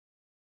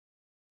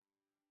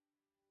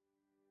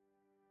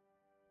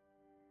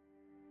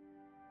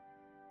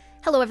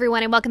Hello,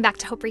 everyone, and welcome back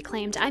to Hope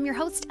Reclaimed. I'm your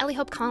host, Ellie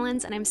Hope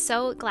Collins, and I'm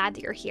so glad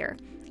that you're here.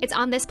 It's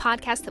on this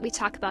podcast that we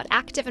talk about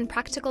active and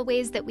practical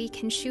ways that we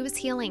can choose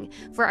healing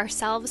for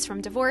ourselves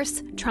from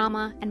divorce,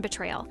 trauma, and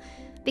betrayal.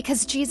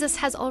 Because Jesus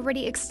has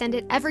already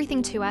extended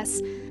everything to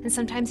us, and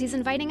sometimes He's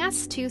inviting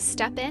us to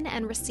step in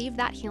and receive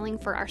that healing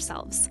for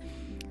ourselves.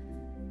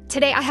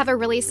 Today, I have a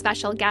really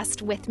special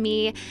guest with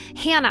me,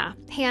 Hannah.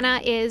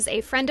 Hannah is a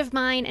friend of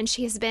mine, and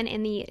she has been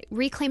in the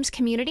Reclaimed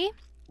community.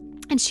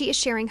 And she is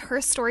sharing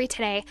her story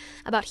today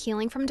about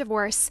healing from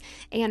divorce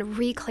and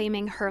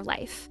reclaiming her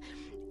life.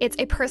 It's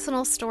a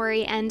personal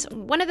story, and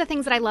one of the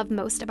things that I love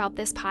most about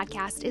this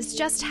podcast is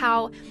just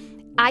how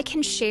I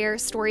can share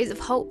stories of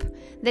hope,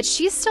 that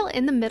she's still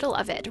in the middle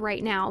of it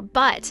right now,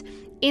 but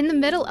in the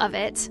middle of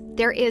it,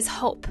 there is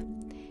hope.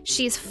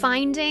 She's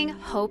finding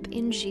hope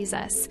in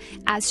Jesus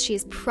as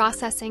she's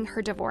processing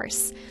her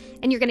divorce.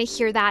 And you're going to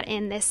hear that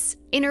in this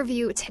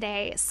interview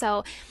today.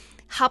 So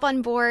hop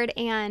on board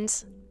and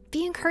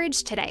be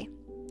encouraged today.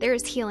 There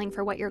is healing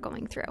for what you're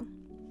going through.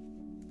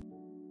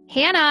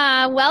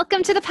 Hannah,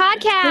 welcome to the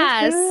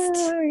podcast.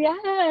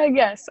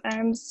 Yes.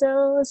 I'm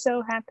so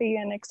happy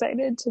and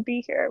excited to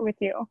be here with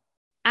you.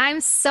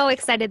 I'm so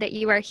excited that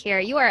you are here.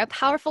 You are a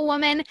powerful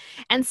woman,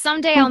 and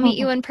someday I'll meet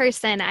you in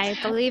person.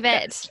 I believe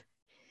it.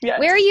 Yes.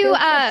 Where are you?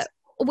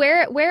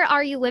 Where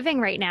are you living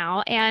right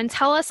now? And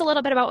tell us a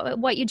little bit about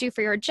what you do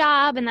for your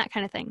job and that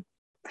kind of thing.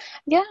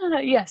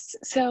 Yes.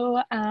 So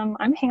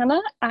I'm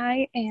Hannah.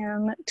 I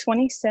am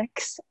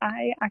 26.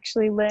 I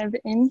actually live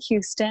in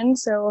Houston,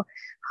 so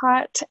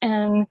hot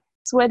and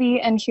sweaty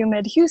and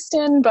humid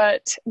Houston,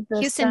 but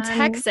Houston, sun,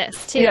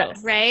 Texas too,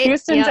 yes, right?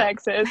 Houston, yep.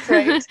 Texas,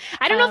 right?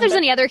 I don't know if there's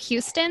any other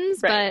Houstons,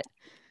 right.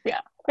 But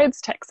yeah.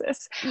 It's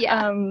Texas.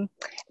 Yeah.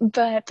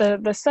 But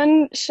the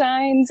sun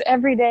shines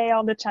every day,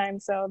 all the time.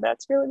 So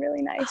that's really,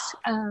 really nice.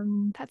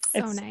 That's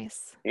so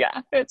nice.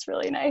 Yeah, it's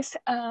really nice.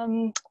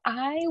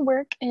 I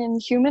work in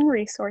human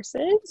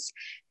resources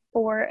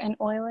for an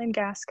oil and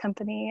gas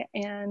company,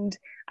 and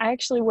I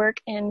actually work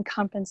in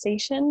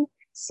compensation.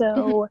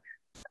 So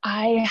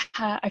I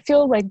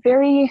feel like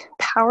very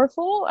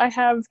powerful. I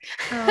have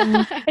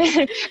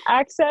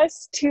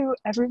access to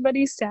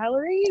everybody's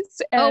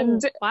salaries,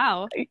 and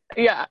wow,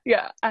 yeah.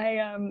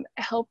 I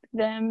help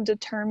them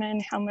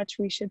determine how much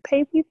we should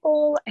pay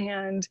people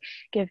and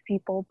give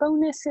people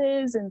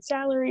bonuses and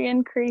salary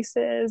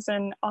increases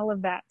and all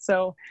of that.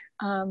 So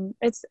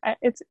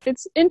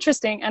it's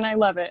interesting, and I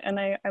love it, and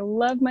I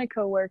love my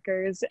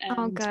coworkers. And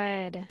oh,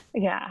 good.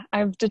 Yeah,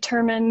 I've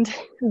determined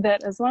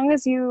that as long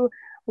as you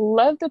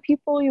love the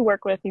people you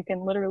work with, you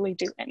can literally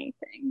do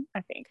anything, I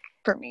think,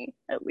 for me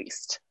at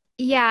least.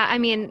 Yeah, I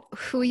mean,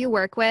 who you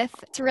work with,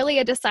 it's really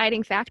a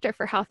deciding factor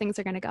for how things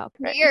are going to go.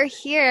 Right. We are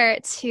here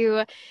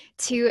to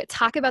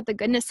talk about the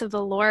goodness of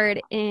the Lord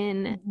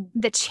in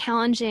the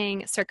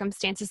challenging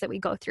circumstances that we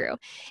go through.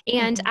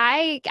 And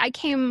I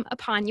came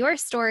upon your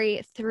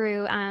story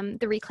through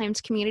the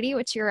Reclaimed community,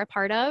 which you're a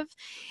part of,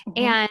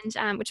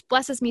 and which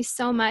blesses me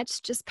so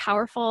much. Just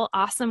powerful,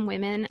 awesome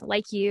women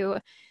like you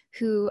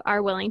who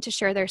are willing to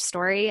share their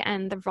story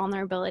and the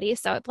vulnerability.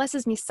 So it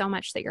blesses me so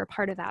much that you're a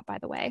part of that, by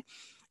the way.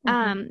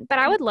 But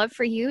I would love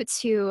for you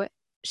to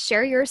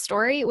share your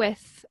story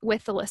with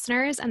the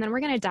listeners, and then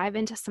we're going to dive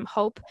into some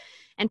hope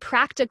and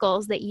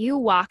practicals that you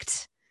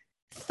walked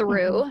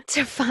through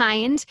to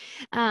find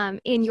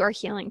in your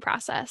healing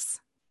process.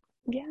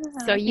 Yeah.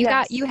 So you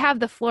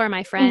have the floor,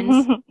 my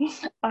friend.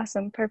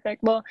 Awesome.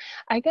 Perfect. Well,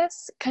 I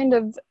guess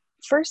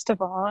first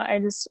of all, I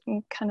just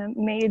kind of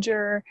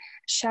major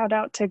shout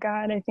out to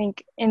God. I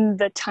think in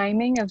the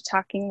timing of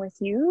talking with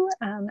you,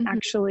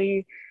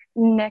 actually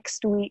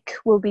next week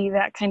will be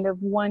that kind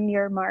of 1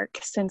 year mark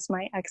since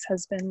my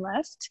ex-husband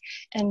left.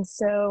 And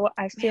so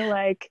I feel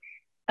like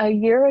a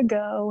year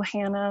ago,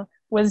 Hannah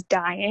was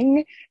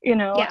dying,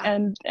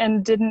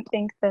 and didn't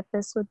think that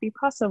this would be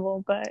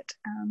possible. But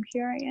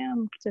here I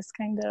am, just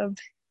kind of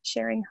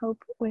sharing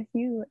hope with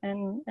you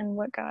and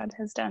what God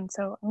has done.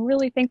 So I'm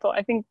really thankful.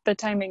 I think the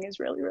timing is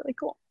really, really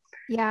cool.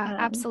 Yeah,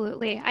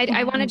 absolutely.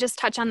 I want to just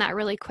touch on that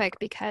really quick,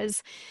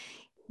 because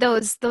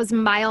those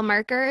mile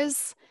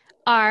markers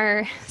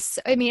are,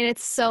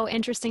 it's so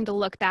interesting to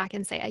look back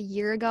and say, a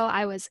year ago,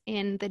 I was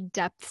in the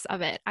depths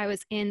of it. I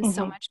was in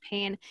so much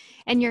pain,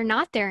 and you're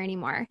not there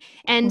anymore.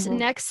 And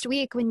next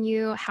week, when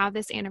you have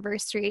this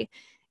anniversary,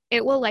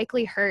 it will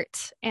likely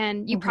hurt,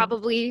 and you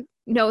probably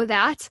know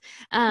that,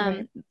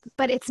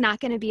 but it's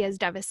not going to be as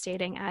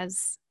devastating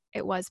as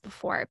it was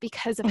before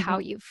because of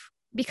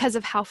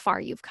how far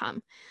you've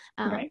come.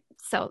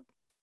 So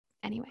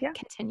anyway,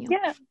 continue.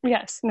 Yeah.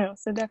 Yes. No.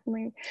 So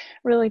definitely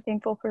really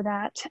thankful for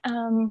that.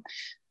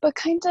 But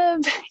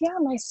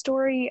my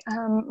story,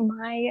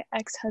 my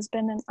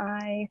ex-husband and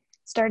I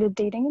started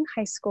dating in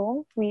high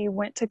school. We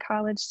went to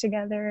college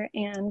together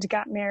and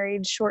got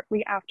married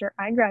shortly after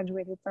I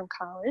graduated from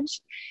college.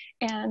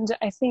 And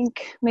I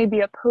think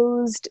maybe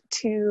opposed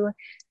to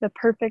the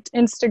perfect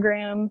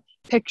Instagram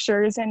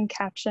pictures and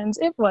captions,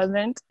 it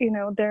wasn't,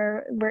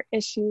 there were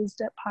issues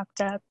that popped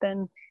up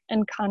and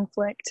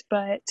conflict,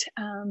 but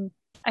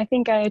I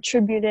think I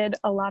attributed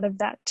a lot of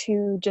that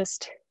to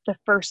just the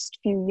first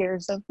few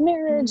years of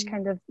marriage,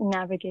 kind of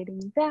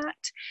navigating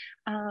that.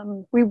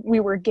 We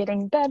were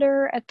getting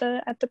better at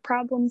the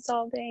problem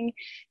solving,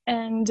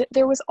 and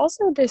there was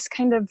also this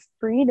kind of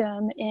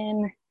freedom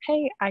in,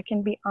 hey, I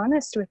can be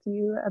honest with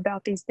you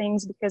about these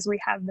things because we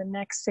have the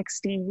next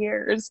 60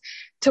 years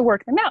to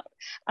work them out,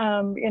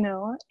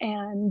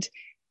 and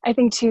I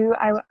think too,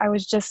 I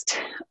was just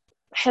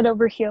head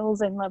over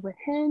heels in love with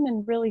him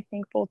and really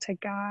thankful to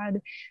God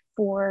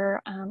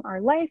for our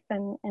life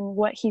and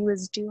what he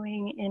was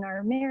doing in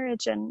our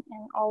marriage and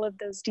all of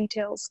those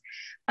details.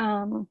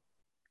 And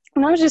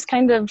I was just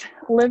kind of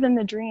living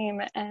the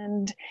dream.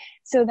 And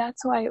so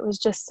that's why it was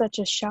just such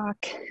a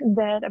shock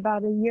that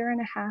about a year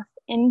and a half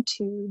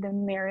into the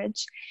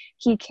marriage,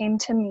 he came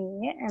to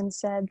me and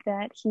said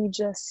that he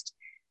just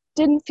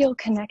didn't feel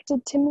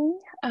connected to me,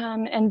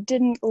 and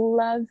didn't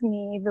love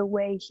me the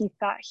way he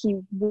thought he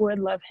would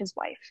love his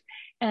wife.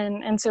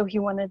 And so he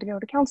wanted to go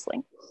to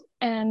counseling.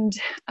 And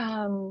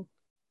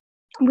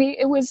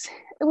it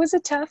was a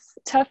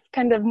tough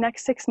kind of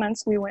next 6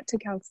 months we went to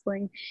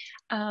counseling.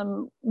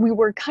 We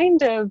were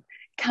kind of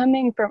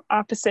coming from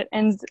opposite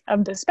ends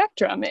of the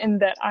spectrum in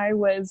that I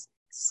was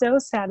so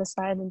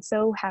satisfied and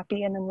so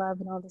happy and in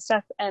love and all this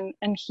stuff. And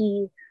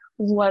he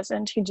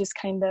wasn't. He just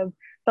kind of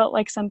felt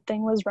like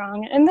something was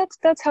wrong. And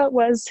that's how it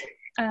was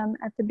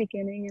at the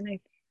beginning. And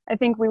I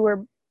think we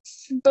were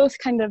both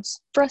kind of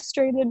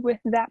frustrated with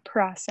that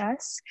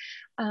process.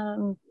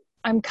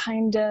 I'm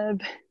kind of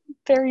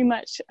very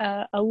much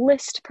a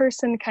list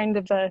person, kind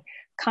of a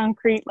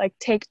concrete, like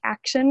take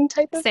action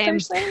type of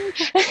person.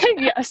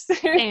 Yes.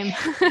 Same.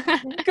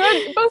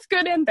 Good, both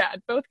good and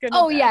bad. Both good.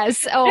 Oh, and bad.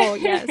 yes. Oh,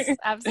 yes.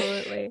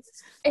 Absolutely.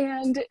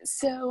 And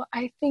so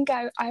I think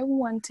I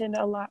wanted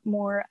a lot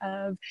more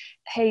of,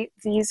 hey,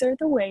 these are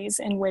the ways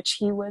in which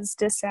he was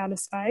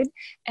dissatisfied.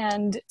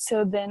 And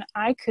so then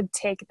I could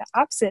take the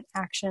opposite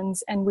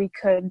actions and we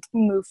could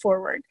move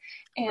forward.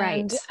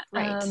 And,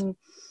 right.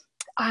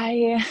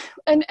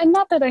 And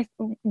not that I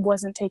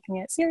wasn't taking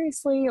it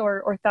seriously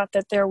or thought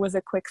that there was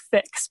a quick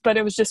fix, but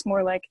it was just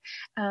more like,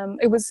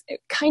 it was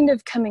kind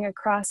of coming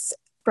across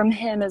from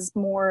him as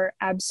more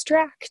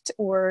abstract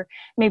or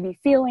maybe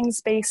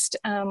feelings based.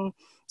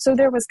 So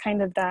there was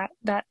kind of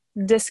that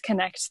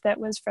disconnect that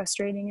was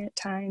frustrating at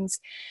times.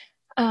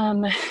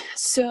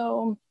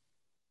 So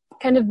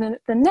kind of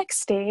the next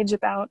stage,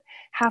 about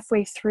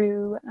halfway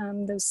through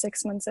those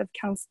 6 months of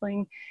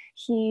counseling,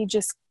 he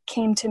just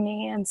came to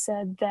me and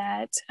said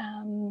that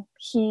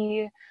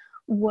he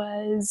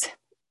was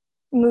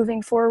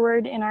moving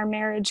forward in our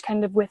marriage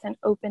kind of with an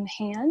open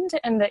hand,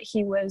 and that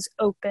he was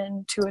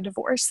open to a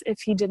divorce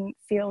if he didn't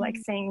feel like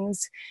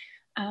things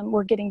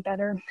were getting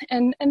better.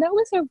 And that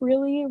was a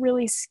really,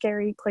 really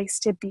scary place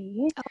to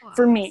be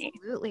for me.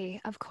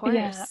 Absolutely. Of course.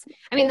 Yeah.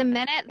 I mean, the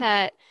minute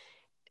that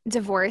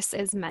divorce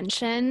is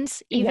mentioned,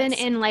 even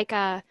in like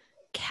a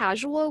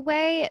casual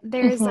way,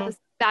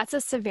 that's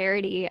a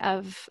severity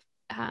of,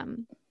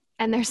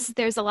 and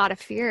there's a lot of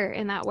fear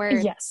in that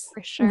word. Yes.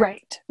 For sure.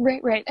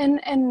 Right.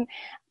 And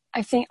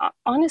I think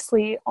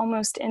honestly,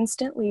 almost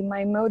instantly,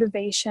 my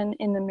motivation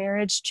in the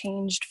marriage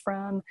changed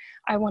from,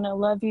 I want to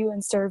love you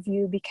and serve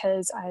you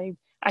because I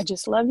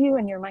just love you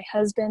and you're my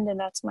husband and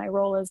that's my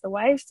role as the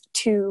wife,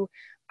 to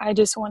I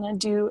just want to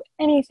do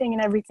anything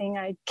and everything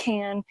I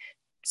can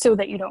so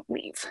that you don't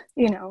leave,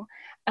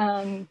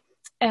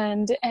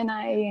 and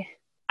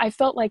I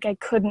felt like I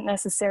couldn't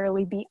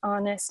necessarily be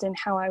honest in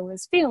how I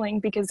was feeling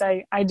because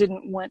I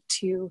didn't want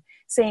to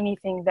say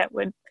anything that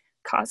would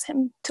cause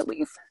him to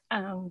leave.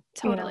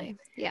 Totally.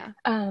 Yeah.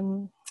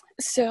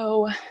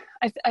 So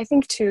I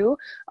think too,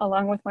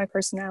 along with my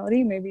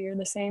personality, maybe you're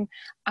the same,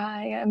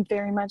 I am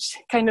very much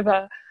kind of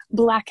a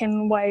black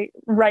and white,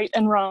 right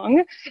and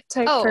wrong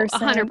type person.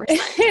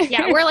 100%.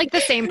 Yeah, we're like the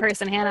same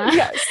person, Hannah.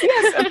 Yes,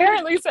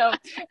 apparently so.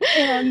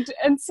 And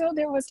so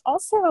there was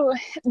also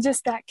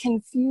just that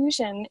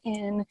confusion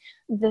in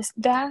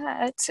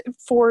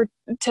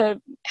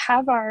to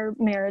have our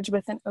marriage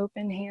with an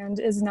open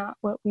hand is not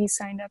what we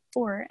signed up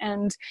for.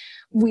 And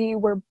we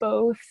were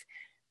both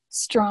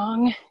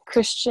strong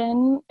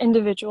Christian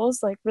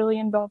individuals, like really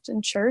involved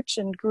in church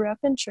and grew up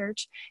in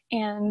church.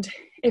 And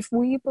if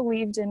we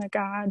believed in a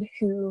God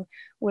who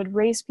would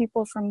raise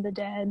people from the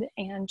dead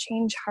and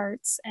change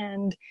hearts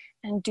and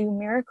do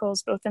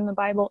miracles both in the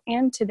Bible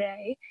and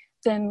today,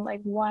 then like,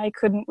 why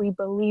couldn't we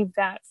believe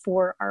that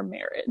for our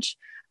marriage?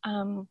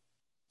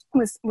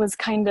 Was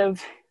kind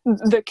of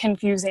the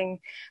confusing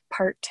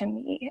part to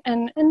me.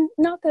 And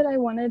not that I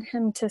wanted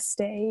him to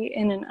stay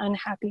in an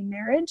unhappy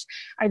marriage.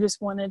 I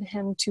just wanted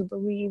him to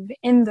believe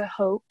in the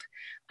hope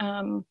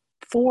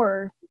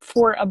for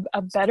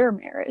a better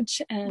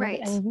marriage,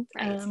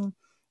 and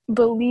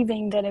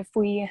believing that if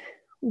we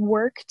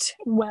worked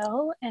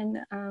well and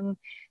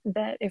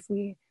that if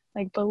we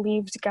like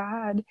believed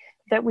God,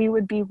 that we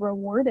would be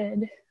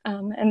rewarded,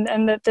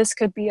 and that this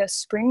could be a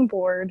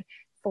springboard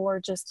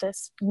for just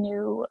this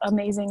new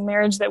amazing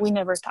marriage that we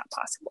never thought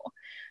possible.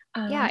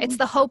 Yeah, it's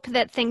the hope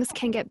that things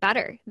can get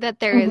better, that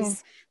mhm,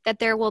 that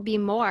there will be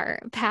more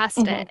past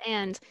mhm, it.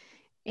 And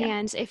yeah,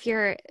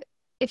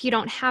 if you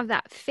don't have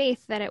that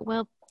faith that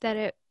that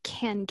it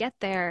can get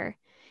there,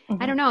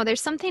 I mhm, don't know,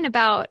 there's something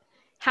about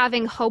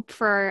having hope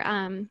for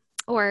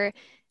or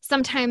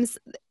sometimes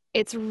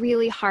it's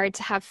really hard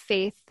to have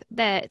faith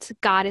that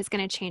God is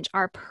going to change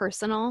our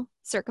personal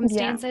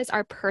yeah, circumstances,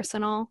 our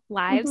personal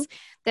mhm, lives,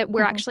 that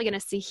we're mhm, actually going to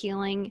see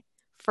healing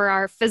for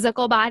our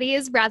physical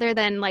bodies rather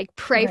than like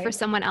pray for right,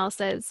 someone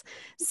else's.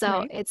 So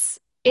right,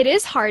 it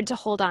is hard to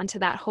hold on to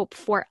that hope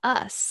for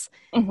us,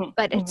 mhm,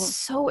 but it's mhm,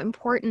 so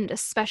important,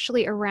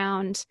 especially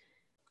around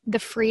the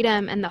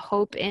freedom and the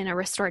hope in a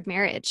restored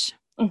marriage.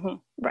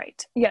 mhm,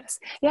 right, yes,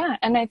 yeah,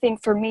 and I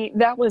think for me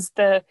that was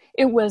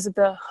it was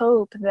the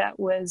hope that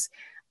was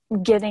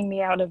getting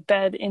me out of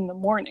bed in the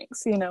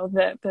mornings,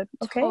 that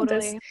okay,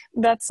 Totally.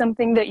 that's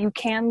something that you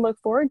can look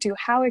forward to.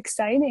 How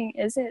exciting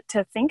is it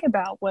to think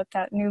about what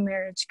that new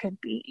marriage could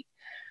be?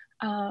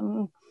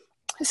 um,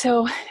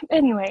 so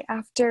anyway,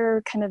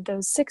 after kind of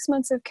those 6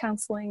 months of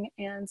counseling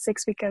and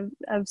 6 weeks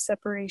of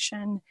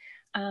separation,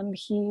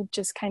 he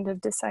just kind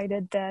of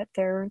decided that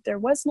there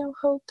was no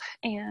hope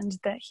and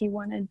that he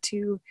wanted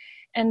to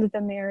end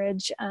the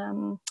marriage,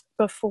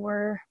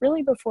 before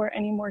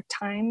any more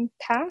time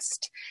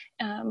passed.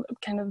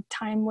 Kind of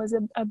time was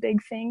a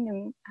big thing,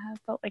 and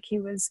felt like he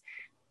was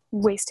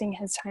wasting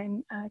his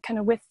time kind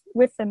of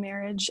with the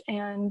marriage.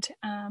 And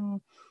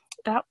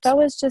that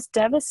was just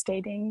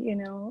devastating,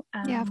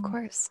 Yeah, of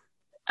course.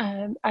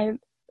 um,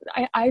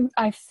 I,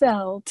 I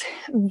felt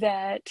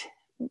that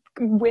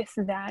with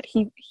that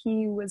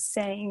he was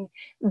saying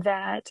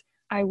that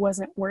I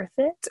wasn't worth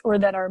it, or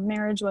that our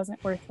marriage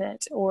wasn't worth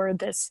it, or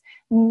this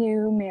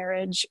new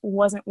marriage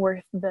wasn't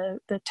worth the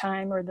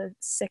time, or the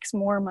 6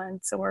 more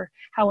months, or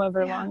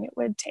however Yeah. long it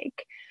would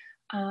take.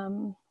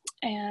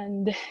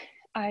 And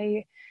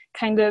I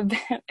kind of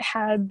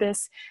had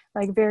this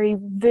like very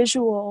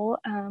visual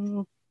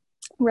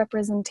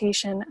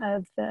representation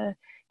of the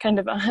kind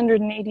of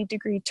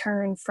 180-degree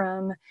turn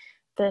from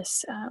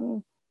this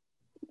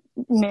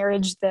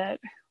marriage that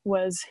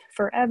was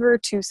forever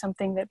to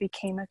something that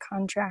became a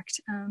contract.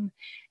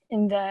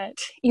 In that,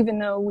 even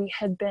though we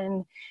had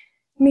been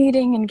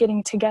meeting and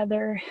getting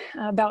together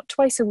about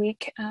twice a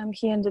week,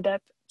 he ended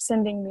up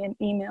sending me an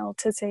email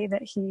to say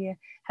that he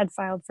had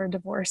filed for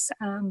divorce.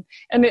 And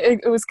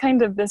it was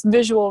kind of this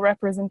visual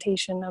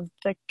representation of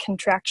the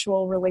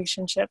contractual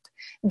relationship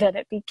that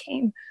it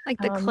became.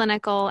 Like the Um,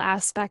 clinical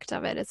aspect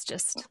of it, it's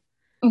just,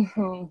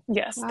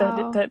 yes,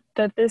 wow,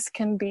 that this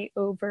can be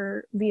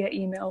over via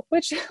email,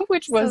 which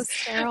so was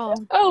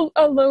sterile.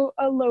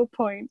 a low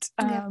point.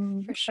 Yep,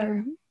 for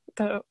sure.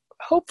 The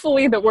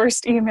hopefully the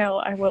worst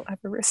email I will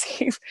ever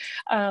receive.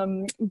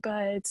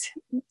 But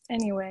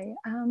anyway,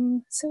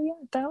 so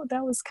yeah,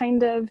 that was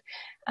kind of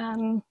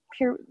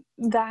here.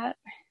 That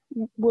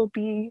will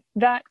be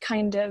that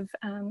kind of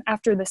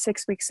after the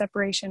 6 week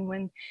separation,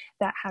 when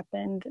that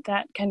happened.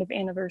 That kind of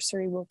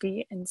anniversary will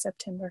be in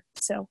September.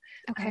 So,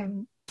 Okay.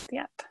 um,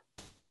 yeah.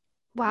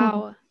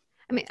 Wow.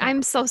 I mean, Yeah.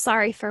 I'm so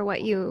sorry for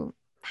what you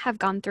have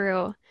gone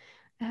through.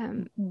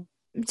 Um, Mhm.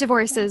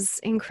 Divorce Yeah. is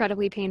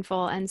incredibly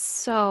painful and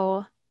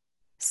so,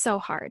 so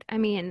hard. I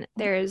mean,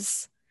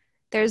 there's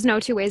no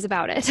two ways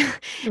about it.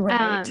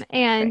 Right.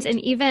 And Right.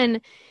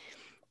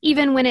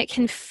 even when it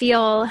can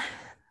feel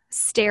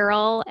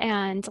sterile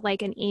and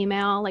like an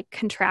email, like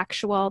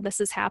contractual,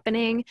 this is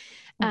happening.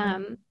 Hmm.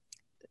 Um,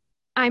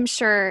 I'm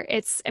sure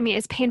I mean,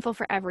 it's painful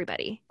for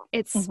everybody.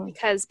 It's Hmm.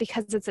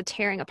 because it's a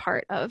tearing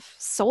apart of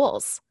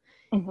souls.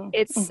 Hmm. Hmm.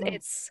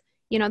 It's,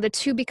 the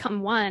two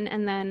become one,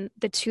 and then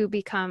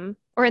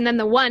and then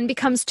the one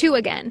becomes two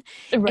again.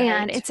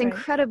 And Right. it's Right.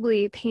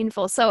 incredibly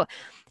painful. So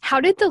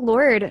how did the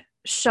Lord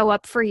show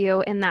up for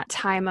you in that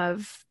time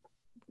of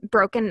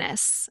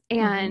brokenness Hmm.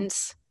 and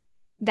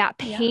that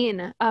Yeah.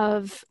 pain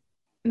of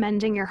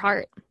mending your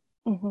heart?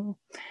 Hmm.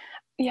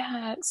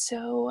 Yeah.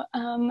 So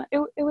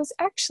it was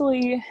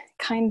actually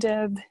kind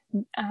of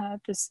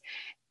this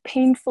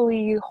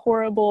painfully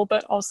horrible,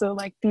 but also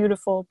like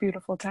beautiful,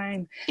 beautiful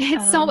time.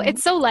 It's Um,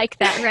 so like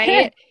that,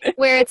 right?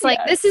 Where it's like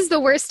yeah. this is the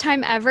worst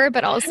time ever,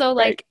 but also Right.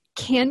 like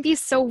can be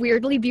so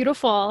weirdly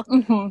beautiful. Hmm.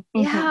 Hmm.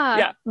 Yeah,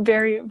 Yeah.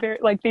 Very, very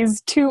like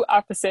these two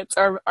opposites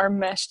are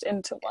meshed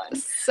into one.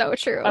 so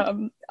true.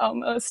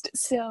 Almost.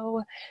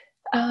 So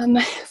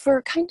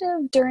for kind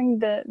of during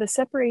the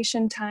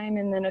separation time,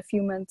 and then a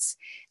few months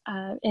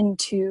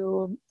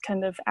into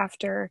kind of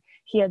after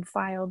he had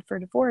filed for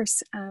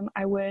divorce,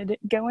 I would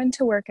go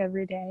into work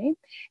every day,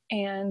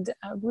 and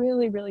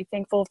really, really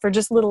thankful for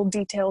just little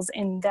details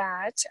in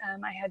that.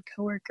 I had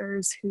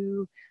coworkers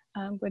who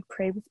would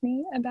pray with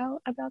me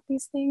about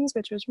these things,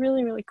 which was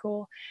really, really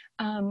cool.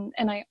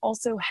 And I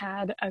also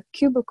had a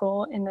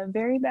cubicle in the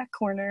very back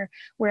corner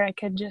where I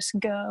could just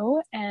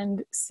go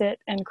and sit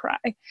and cry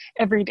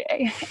every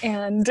day.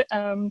 And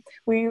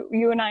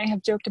you and I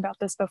have joked about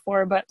this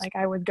before, but like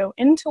I would go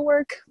into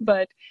work,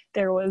 but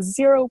there was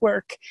zero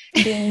work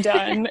being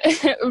done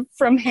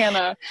from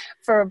Hannah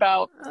for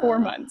about 4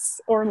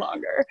 months or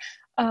longer.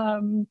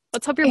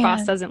 Let's hope your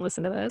boss doesn't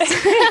listen to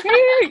this.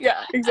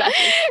 Yeah, exactly.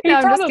 He No,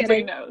 I'm just probably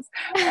kidding. knows.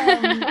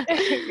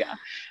 Yeah.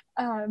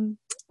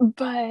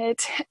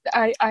 But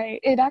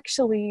it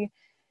actually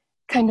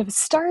kind of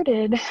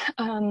started,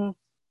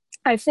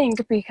 I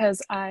think,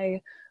 because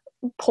I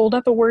pulled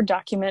up a Word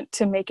document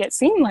to make it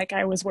seem like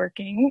I was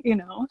working,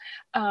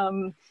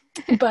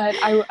 but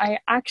I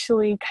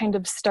actually kind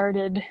of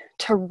started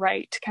to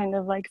write, kind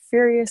of like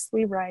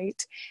furiously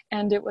write.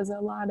 And it was a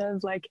lot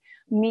of like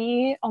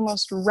me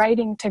almost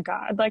writing to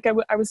God. Like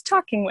I was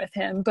talking with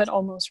him, but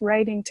almost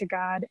writing to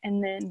God.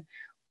 And then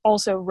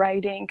also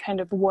writing kind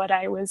of what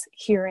I was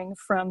hearing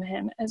from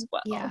him as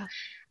well. Yeah.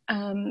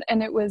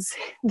 And it was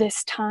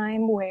this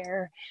time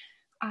where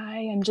I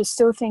am just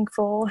so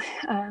thankful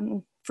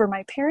for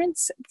my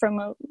parents from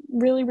a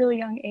really, really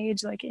young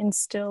age, like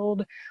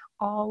instilled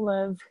all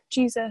of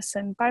Jesus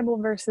and Bible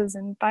verses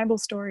and Bible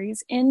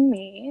stories in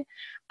me,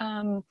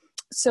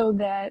 so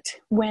that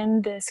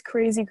when this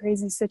crazy,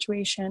 crazy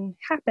situation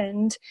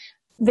happened,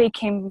 they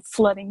came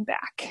flooding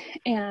back.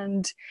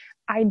 And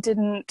I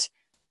didn't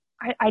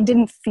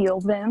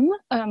feel them.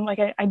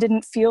 I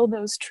didn't feel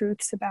those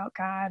truths about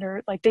God,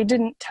 or like they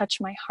didn't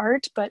touch my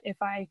heart. But if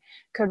I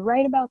could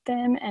write about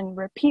them and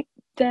repeat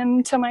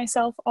them to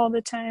myself all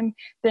the time,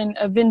 then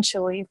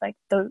eventually like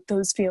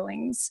those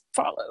feelings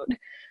followed.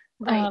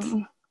 Right.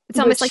 It's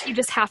almost like you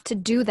just have to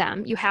do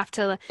them. You have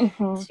to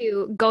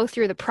go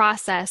through the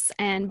process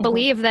and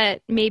believe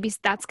that maybe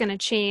that's going to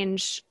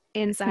change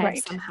inside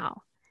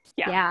somehow.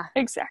 Yeah,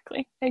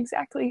 exactly.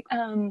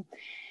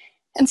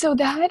 And so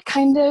that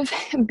kind of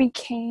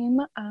became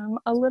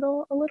a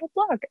little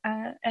blog,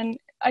 and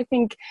I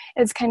think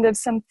it's kind of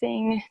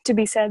something to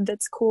be said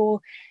that's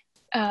cool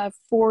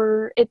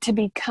for it to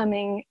be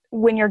coming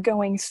when you're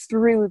going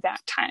through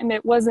that time.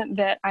 It wasn't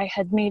that I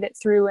had made it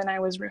through and I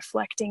was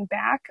reflecting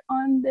back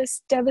on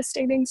this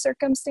devastating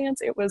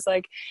circumstance. It was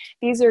like,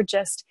 these are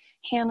just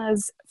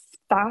Hannah's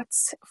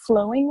thoughts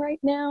flowing right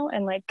now,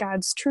 and like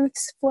God's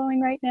truths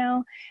flowing right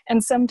now.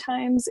 And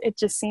sometimes it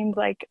just seemed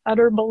like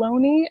utter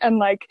baloney and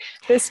like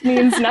this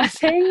means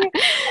nothing.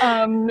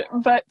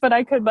 But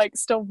I could like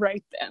still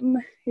write them,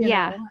 you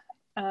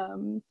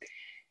know?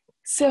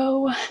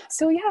 So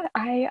yeah,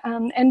 I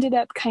ended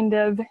up kind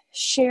of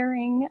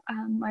sharing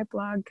my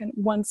blog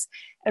once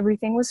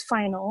everything was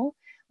final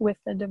with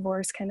the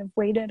divorce, kind of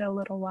waited a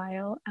little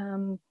while.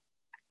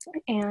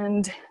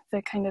 And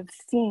the kind of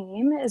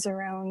theme is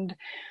around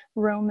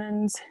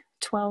Romans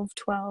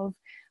 12:12,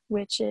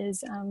 which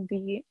is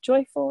be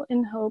joyful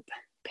in hope,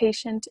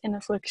 patient in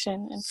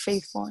affliction, and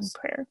faithful in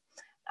prayer.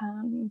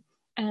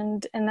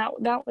 And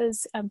that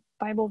was a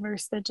Bible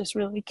verse that just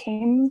really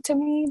came to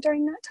me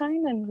during that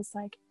time and was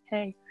like,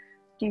 hey,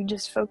 you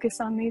just focus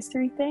on these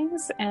three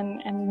things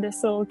and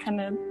this will kind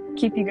of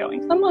keep you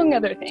going, among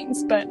other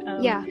things. But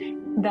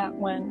that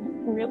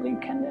one really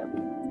kind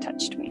of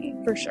touched me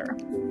for sure.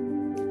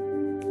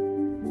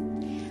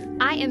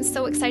 I am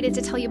so excited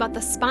to tell you about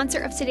the sponsor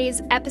of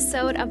today's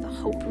episode of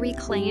Hope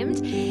Reclaimed,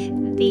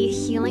 the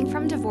Healing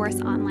from Divorce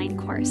online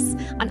course.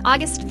 On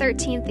August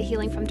 13th, the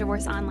Healing from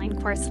Divorce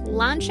online course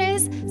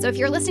launches. So if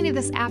you're listening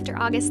to this after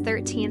August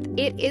 13th,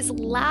 it is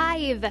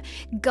live.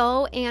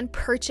 Go and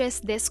purchase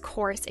this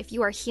course if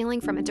you are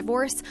healing from a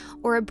divorce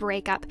or a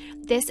breakup.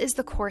 This is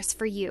the course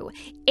for you.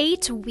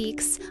 8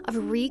 weeks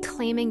of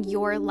reclaiming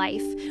your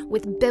life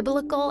with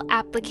biblical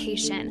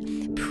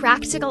application,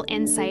 practical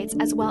insights,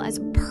 as well as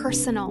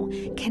personal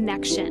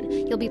connection.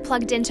 You'll be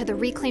plugged into the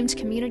Reclaimed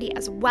community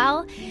as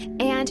well,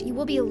 and you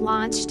will be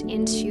launched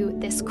into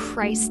this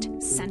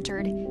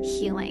Christ-centered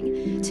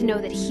healing to know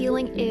that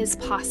healing is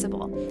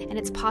possible, and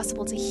it's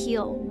possible to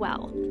heal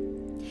well.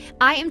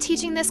 I am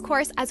teaching this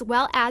course as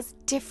well as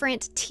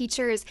different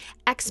teachers,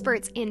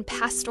 experts in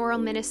pastoral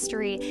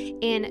ministry,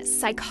 in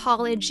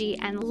psychology,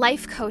 and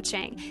life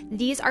coaching.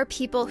 These are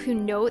people who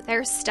know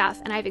their stuff,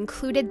 and I've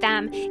included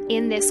them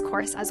in this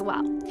course as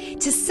well.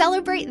 To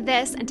celebrate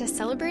this and to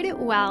celebrate it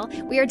well,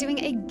 we are doing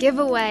a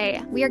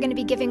giveaway. We are going to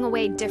be giving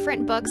away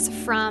different books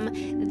from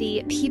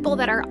the people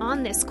that are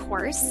on this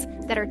course,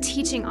 that are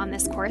teaching on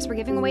this course. We're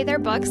giving away their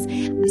books,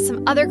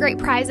 some other great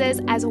prizes,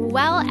 as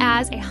well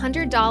as a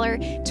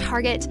 $100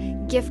 Target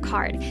gift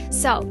card.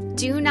 So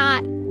do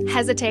not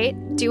hesitate.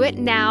 Do it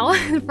now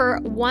for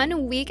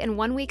 1 week and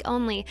 1 week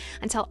only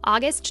until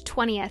August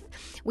 20th.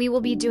 We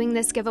will be doing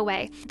this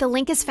giveaway. The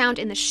link is found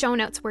in the show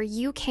notes where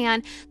you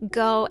can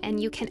go and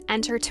you can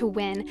enter to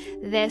win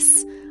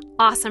this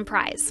awesome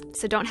prize.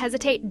 So don't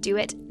hesitate. Do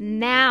it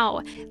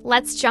now.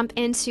 Let's jump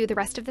into the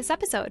rest of this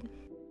episode.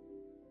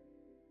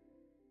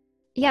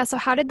 Yeah, so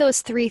how did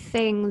those three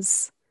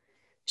things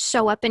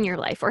show up in your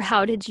life, or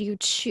how did you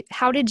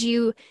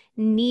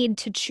need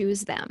to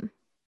choose them?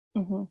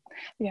 Mm-hmm.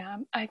 Yeah,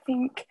 I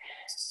think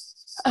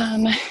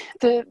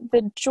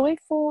the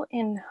joyful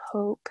in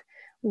hope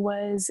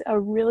was a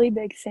really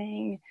big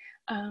thing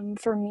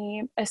for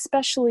me,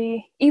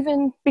 especially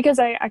even because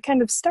I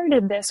kind of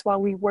started this while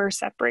we were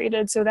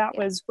separated. So that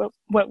was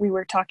what we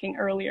were talking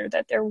earlier,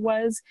 that there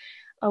was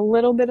a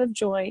little bit of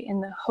joy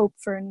in the hope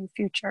for a new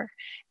future.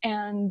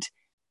 And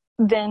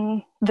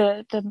then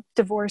the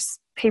divorce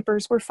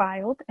papers were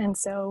filed. And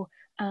so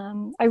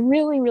I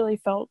really, really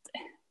felt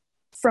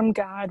from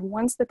God,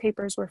 once the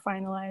papers were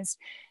finalized,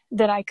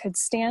 that I could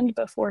stand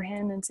before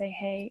him and say,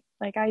 hey,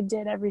 like, I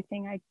did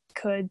everything I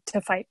could to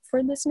fight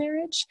for this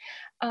marriage.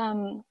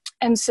 And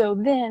so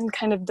then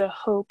kind of the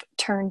hope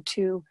turned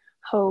to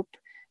hope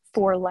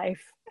for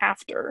life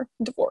after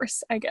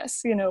divorce, I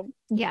guess, you know.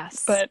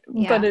 Yes. But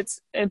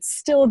it's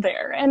still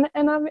there. And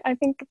I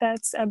think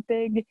that's a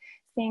big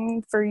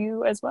thing for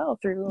you as well,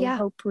 through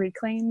Hope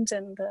Reclaimed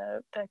and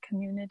the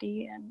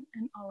community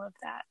and all of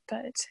that.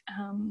 But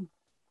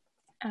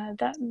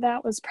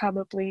that was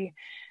probably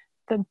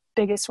the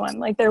biggest one.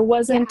 Like, there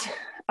wasn't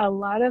a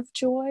lot of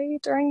joy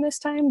during this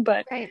time,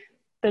 but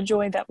the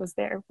joy that was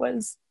there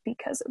was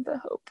because of the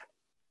hope.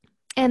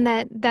 And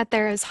that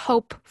there is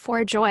hope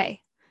for joy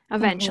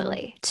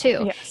eventually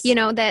too. Yes. You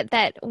know,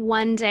 that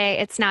one day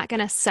it's not going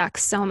to suck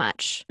so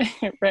much.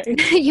 Right.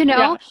 You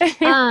know?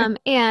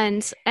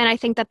 And I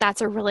think that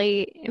that's a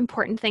really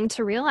important thing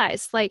to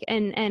realize, like,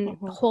 and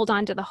hold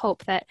on to the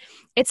hope that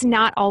it's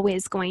not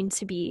always going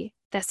to be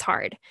this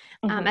hard.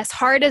 As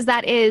hard as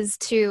that is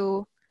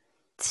to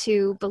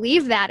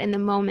believe that in the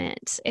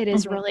moment, it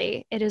is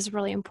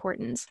really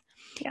important.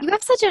 Yeah. You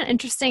have such an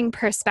interesting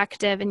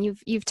perspective, and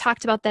you've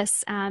talked about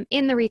this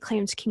in the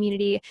Reclaimed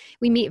community.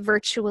 We meet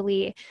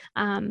virtually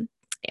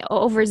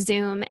over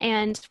Zoom,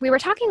 and we were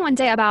talking one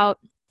day about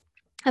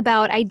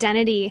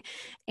identity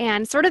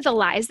and sort of the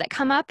lies that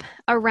come up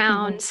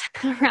around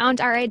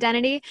our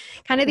identity,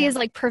 kind of these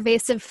like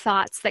pervasive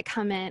thoughts that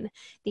come in,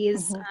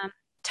 these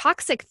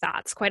toxic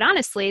thoughts. Quite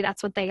honestly,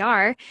 that's what they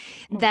are,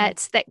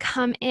 that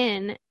come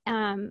in.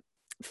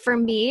 For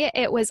me,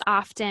 it was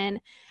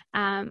often,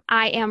 I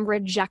am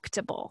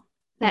rejectable,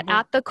 that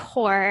at the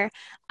core,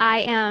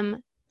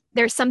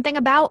 there's something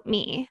about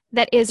me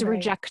that is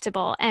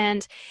rejectable,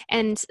 and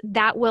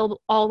that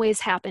will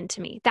always happen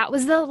to me. That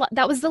was the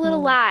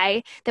little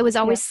lie that was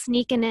always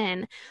sneaking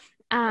in.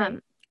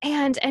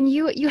 And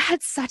you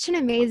had such an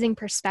amazing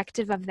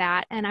perspective of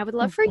that. And I would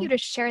love for you to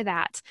share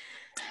that,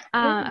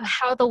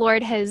 how the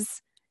Lord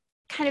has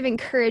kind of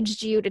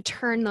encouraged you to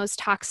turn those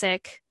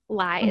toxic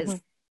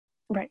lies.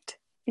 Right.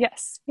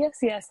 Yes.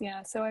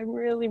 Yeah. So I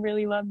really,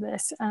 really love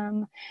this.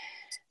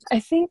 I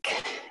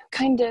think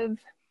kind of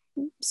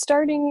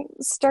starting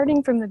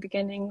from the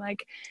beginning,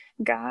 like,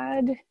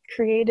 God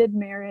created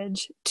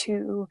marriage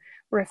to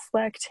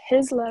reflect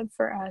his love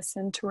for us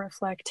and to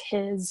reflect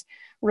his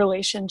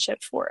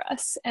relationship for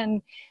us.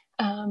 And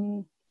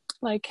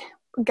like,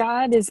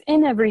 God is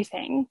in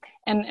everything,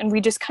 and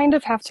we just kind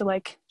of have to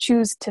like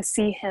choose to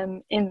see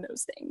him in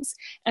those things.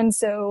 And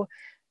so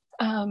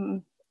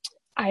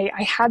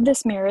I had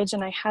this marriage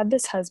and I had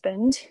this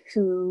husband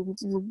who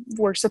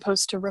were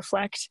supposed to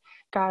reflect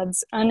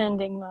God's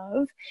unending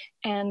love,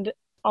 and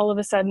all of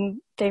a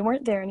sudden they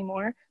weren't there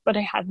anymore. But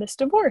I had this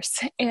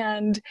divorce,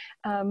 and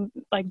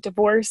like,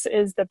 divorce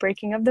is the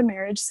breaking of the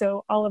marriage.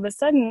 So all of a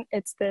sudden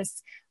it's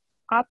this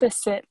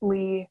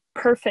oppositely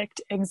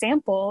perfect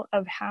example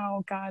of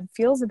how God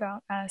feels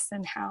about us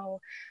and how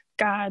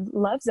God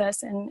loves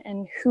us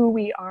and who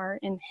we are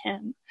in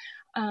him.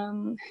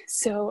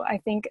 So I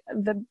think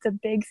the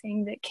big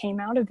thing that came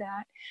out of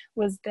that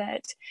was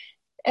that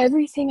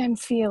everything I'm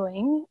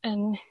feeling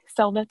and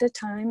felt at the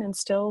time, and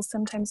still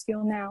sometimes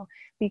feel now,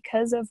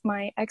 because of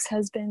my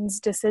ex-husband's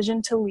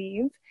decision to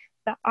leave,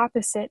 the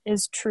opposite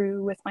is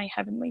true with my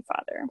Heavenly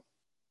Father.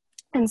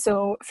 And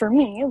so for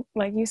me,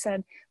 like you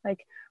said,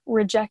 like,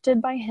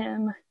 rejected by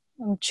him,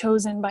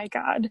 chosen by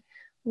God,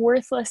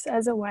 worthless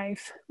as a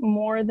wife,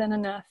 more than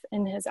enough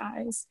in his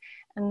eyes.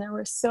 And there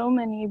were so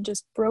many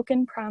just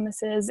broken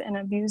promises and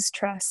abused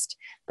trust.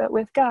 But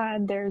with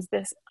God, there's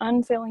this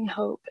unfailing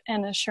hope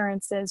and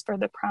assurances for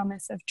the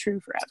promise of true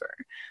forever.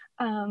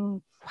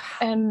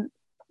 And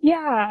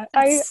yeah,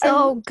 that's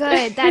so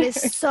good. That is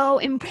so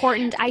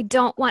important. I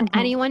don't want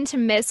anyone to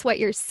miss what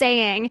you're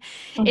saying.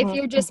 If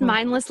you're just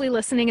mindlessly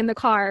listening in the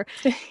car,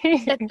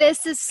 that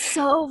this is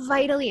so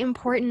vitally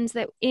important,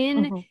 that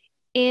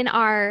in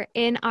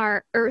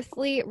our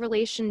earthly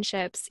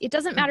relationships, it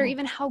doesn't matter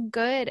even how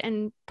good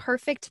and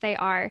perfect they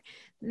are.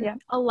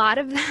 A lot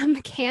of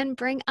them can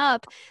bring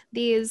up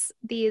these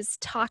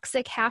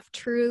toxic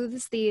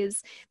half-truths,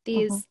 these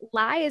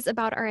lies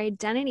about our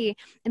identity,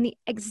 and the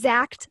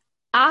exact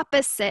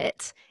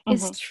opposite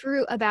is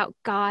true about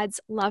God's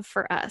love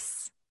for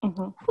us.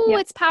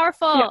 It's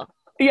powerful.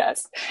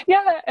 Yes.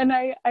 Yeah. And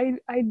I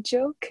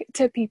joke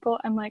to people,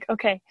 I'm like,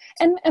 okay.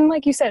 And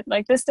like you said,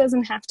 like, this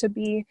doesn't have to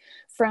be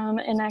from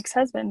an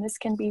ex-husband. This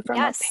can be from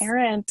a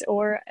parent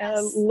or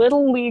a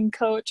little league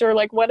coach, or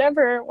like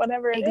whatever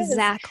it is.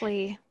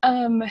 Exactly.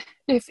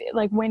 If,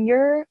 like, when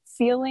you're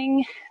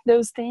feeling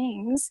those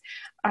things,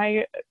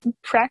 I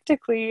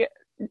practically,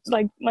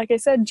 like I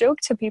said, joke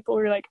to people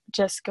who are like,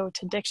 just go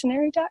to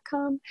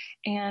dictionary.com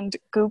and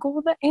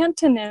Google the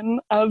antonym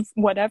of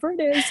whatever it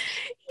is.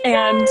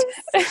 And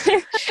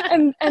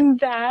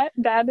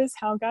that is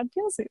how God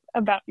feels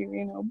about you,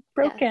 you know,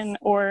 broken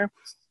or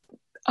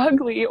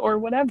ugly or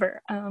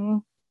whatever.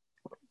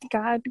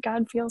 God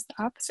feels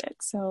the opposite.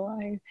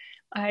 So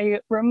I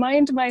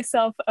remind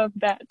myself of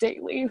that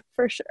daily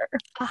for sure.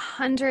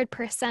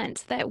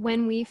 100% that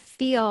when we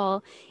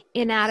feel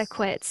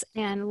inadequate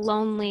and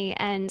lonely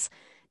and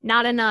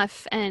not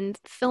enough and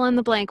fill in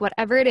the blank,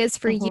 whatever it is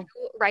for you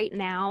right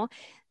now,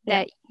 Yeah.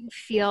 that you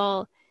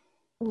feel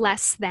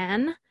less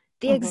than,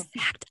 the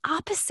exact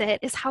opposite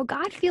is how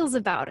God feels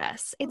about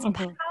us. It's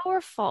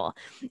powerful.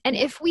 And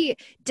if we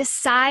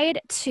decide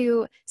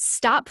to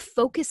stop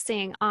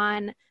focusing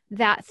on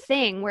that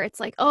thing where it's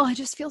like, oh, I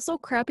just feel so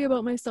crappy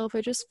about myself. I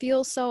just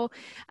feel so,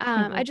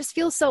 I just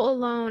feel so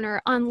alone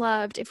or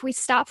unloved. If we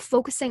stop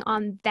focusing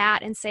on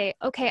that and say,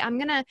 okay,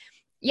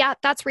 yeah,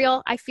 that's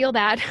real. I feel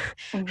that.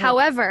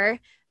 However,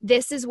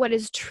 this is what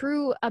is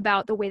true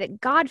about the way that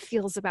God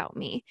feels about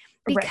me.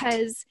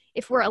 Because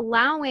if we're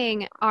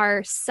allowing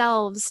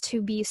ourselves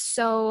to be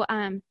so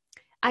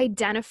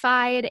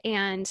identified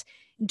and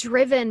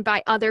driven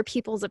by other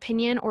people's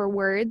opinion or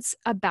words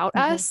about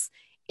us,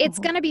 it's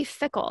going to be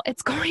fickle.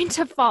 It's going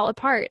to fall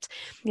apart.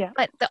 Yeah.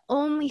 But the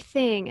only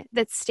thing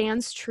that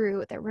stands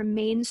true, that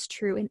remains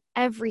true in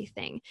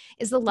everything,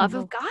 is the love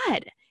of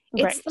God.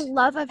 It's the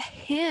love of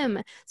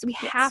Him. So we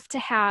have to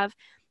have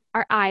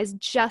our eyes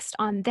just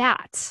on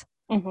that.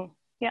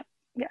 Yep.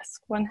 Yes.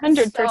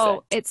 100%.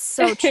 So it's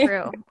so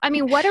true. I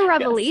mean, what a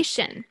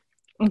revelation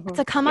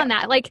to come on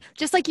that. Like,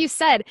 just like you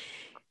said,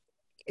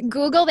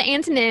 Google the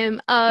antonym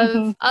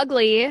of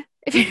ugly.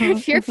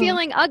 If you're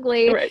feeling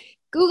ugly,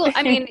 Google,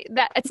 I mean,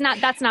 that's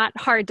not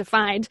hard to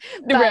find.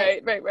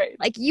 But right.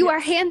 Like, you are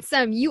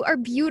handsome. You are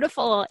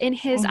beautiful in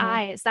His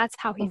eyes. That's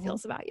how He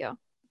feels about you.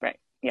 Right.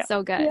 Yeah.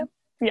 So good. Yep.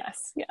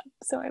 Yes. Yeah.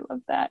 So I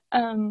love that.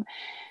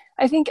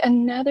 I think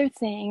another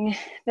thing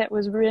that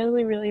was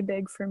really, really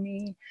big for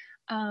me,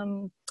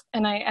 and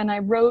I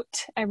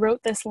wrote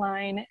this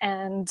line,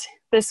 and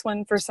this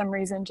one for some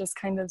reason just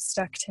kind of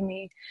stuck to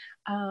me,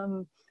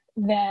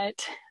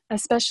 that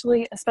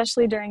especially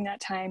during that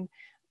time,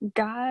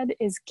 God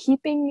is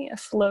keeping me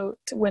afloat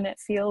when it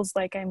feels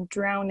like I'm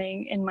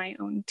drowning in my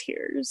own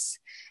tears.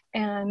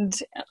 And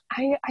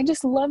I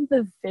just love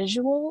the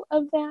visual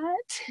of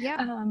that.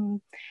 Yeah.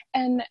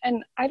 And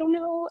I don't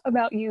know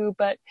about you,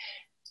 but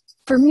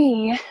for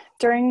me,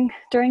 during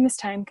this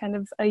time, kind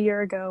of a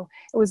year ago,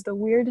 it was the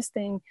weirdest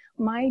thing.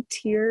 My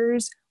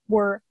tears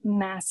were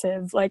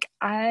massive. Like,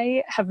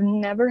 I have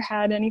never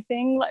had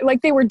anything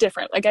like they were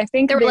different. Like, I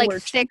think they were like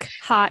thick,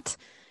 hot,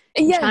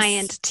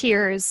 giant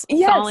tears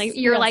falling.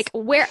 You're like,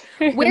 where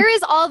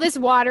is all this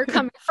water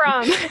coming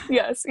from?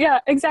 Yes. Yeah,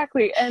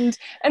 exactly. And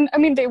I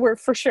mean, they were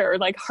for sure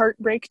like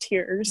heartbreak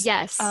tears.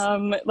 Yes.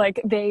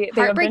 Like they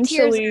heartbreak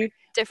eventually tears are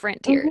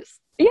different tears.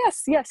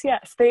 Yes.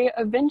 They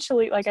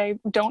eventually, like, I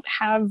don't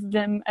have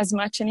them as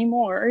much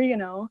anymore, you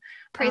know.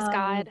 Praise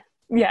God.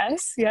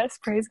 Yes.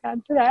 Praise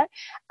God for that.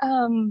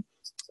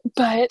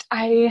 But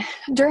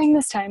during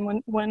this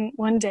time, when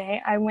one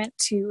day I went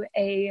to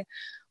a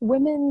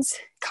women's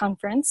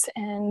conference,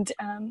 and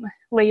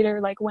later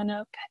like went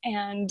up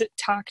and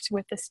talked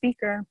with the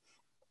speaker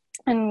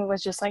and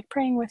was just like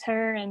praying with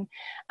her, and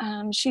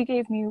she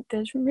gave me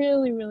this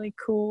really, really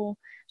cool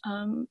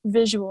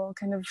visual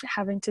kind of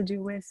having to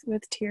do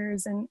with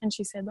tears, and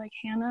she said, like,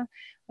 Hannah,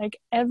 like,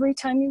 every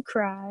time you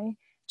cry,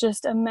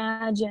 just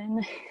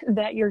imagine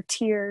that your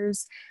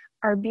tears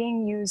are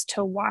being used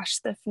to wash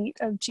the feet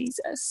of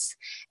Jesus.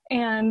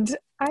 And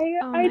I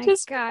loved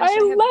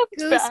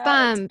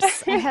goosebumps.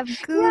 That. I have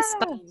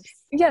goosebumps.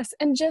 Yes.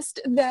 And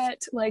just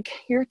that, like,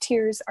 your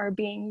tears are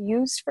being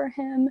used for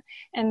Him,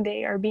 and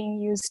they are being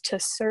used to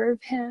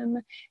serve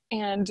Him.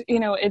 And, you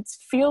know, it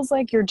feels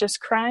like you're just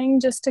crying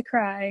just to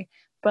cry,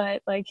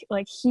 but like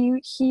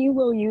he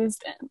will use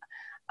them.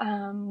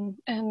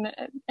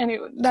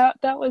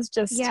 That was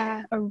just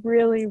a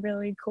really,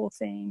 really cool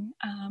thing.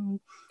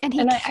 And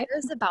He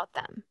cares about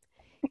them.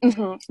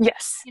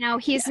 Yes. You know,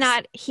 he is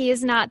not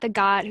the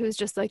God who's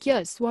just like,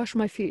 yes, wash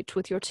my feet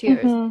with your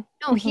tears.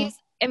 No,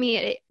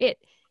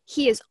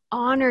 He is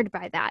honored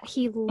by that.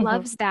 He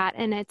loves that.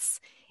 And it's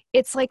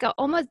like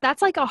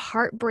that's like a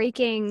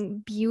heartbreaking,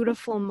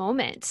 beautiful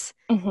moment.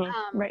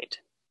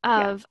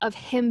 Of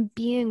Him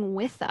being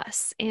with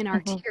us in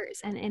our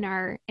tears and in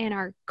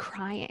our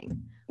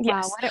crying.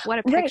 Yes. Wow, what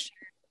a picture.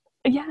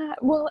 Right. Yeah,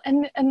 well,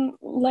 and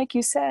like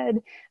you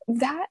said,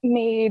 that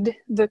made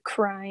the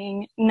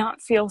crying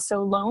not feel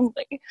so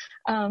lonely,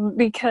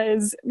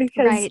 because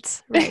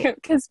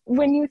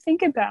when you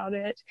think about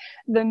it,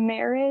 the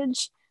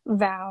marriage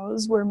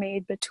vows were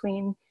made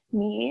between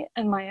me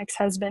and my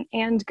ex-husband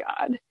and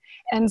God.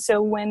 And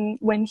so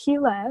when He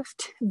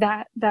left,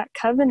 that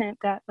covenant,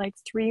 that like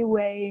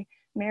three-way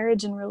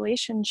marriage and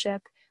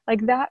relationship,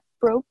 like, that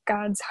broke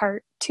God's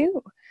heart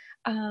too.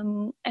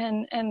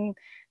 And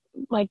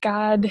like,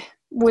 God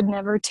would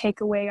never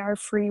take away our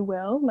free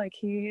will. Like,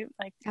 He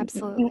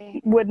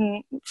absolutely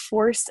wouldn't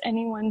force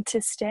anyone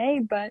to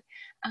stay, but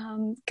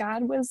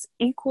God was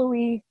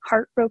equally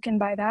heartbroken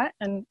by that,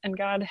 and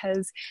God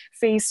has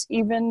faced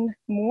even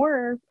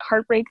more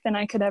heartbreak than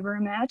I could ever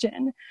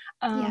imagine.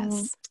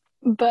 Yes.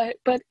 but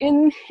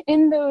in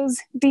those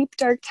deep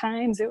dark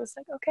times, it was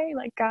like, okay,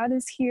 like God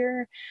is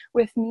here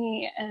with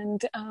me.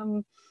 And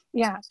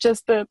yeah,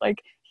 just the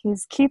like,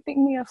 he's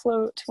keeping me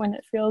afloat when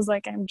it feels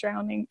like I'm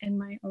drowning in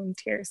my own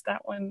tears.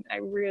 That one I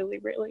really,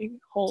 really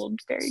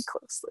hold very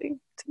closely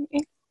to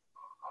me.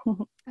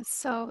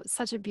 That's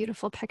such a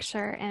beautiful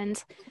picture.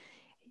 And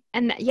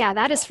yeah,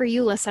 that is for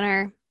you,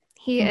 listener.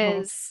 He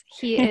is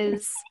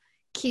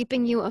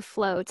keeping you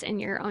afloat in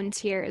your own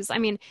tears. I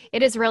mean,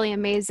 it is really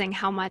amazing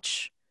how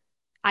much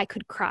I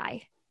could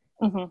cry.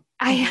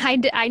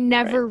 I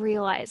never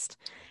realized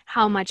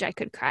how much I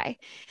could cry.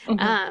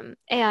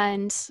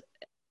 And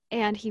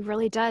he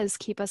really does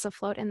keep us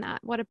afloat in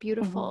that. What a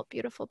beautiful,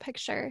 beautiful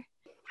picture.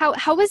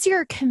 How was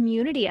your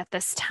community at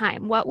this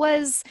time? What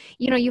was,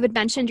 you had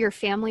mentioned your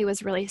family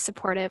was really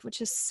supportive, which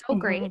is so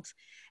great.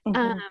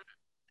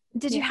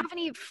 Did you have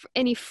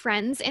any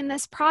friends in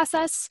this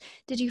process?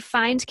 Did you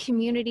find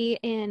community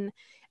in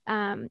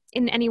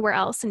anywhere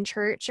else in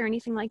church or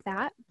anything like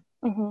that?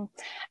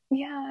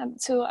 Yeah,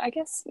 so I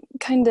guess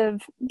kind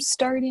of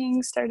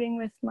starting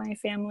with my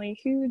family,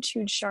 huge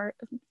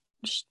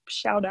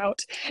shout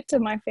out to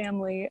my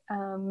family.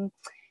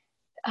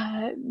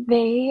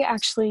 They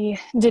actually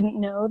didn't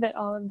know that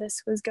all of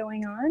this was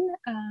going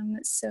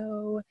on,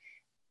 so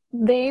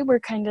they were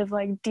kind of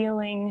like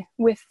dealing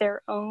with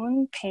their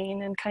own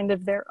pain and kind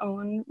of their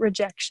own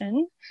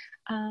rejection,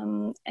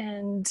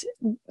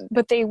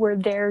 but they were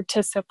there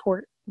to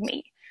support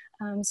me.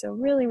 So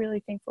really,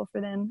 really thankful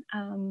for them.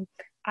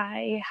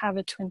 I have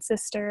a twin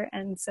sister,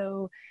 and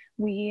so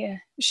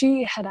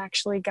she had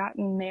actually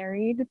gotten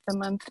married the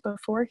month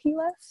before he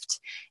left,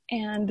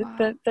 and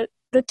Wow.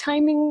 the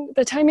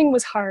timing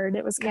was hard.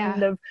 It was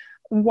kind of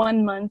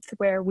 1 month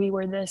where we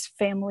were this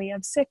family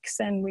of 6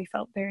 and we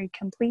felt very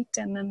complete,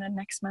 and then the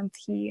next month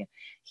he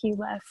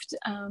left.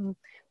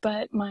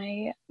 But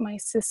my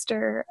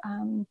sister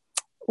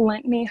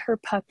lent me her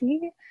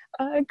puppy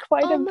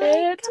quite a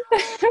bit,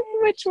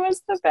 which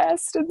was the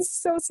best and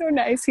so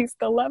nice. He's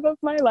the love of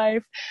my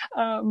life.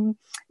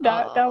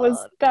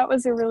 That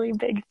was a really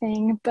big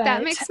thing. But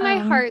that makes my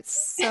heart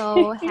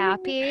so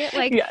happy.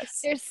 Like, yes,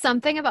 there's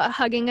something about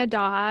hugging a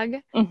dog.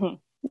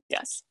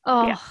 Yes.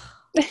 Oh. Yeah.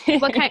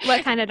 What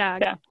kind of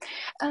dog? Yeah.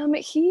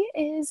 He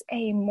is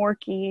a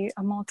Morkie,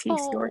 a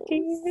Maltese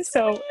Yorkie.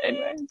 So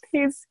anyway,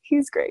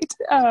 he's great.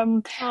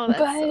 That's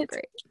so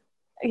great.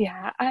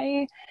 Yeah,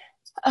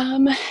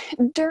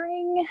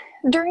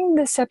 during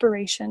the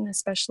separation,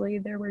 especially,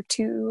 there were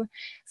 2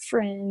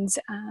 friends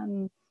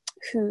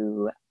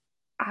who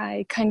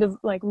I kind of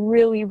like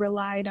really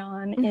relied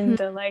on in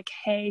the like,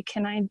 hey,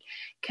 can I,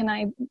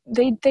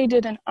 they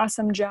did an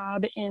awesome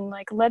job in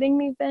like letting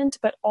me vent,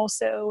 but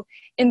also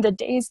in the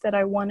days that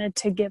I wanted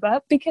to give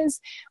up, because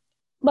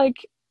like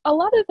a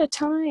lot of the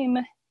time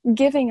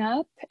giving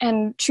up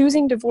and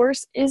choosing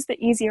divorce is the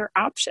easier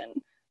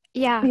option.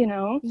 Yeah.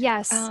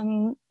 Yes.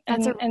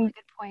 That's a really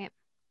good point.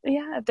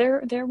 Yeah,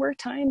 there were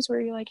times where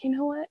you're like, you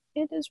know what,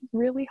 it is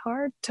really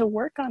hard to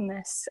work on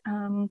this.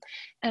 And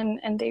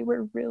they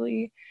were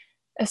really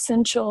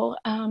essential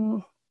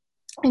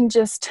in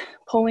just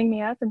pulling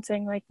me up and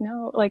saying like,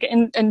 no, like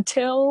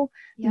until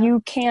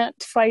you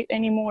can't fight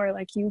anymore,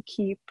 like you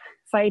keep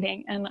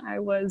fighting. And I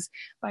was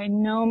by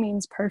no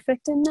means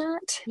perfect in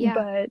that,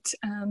 but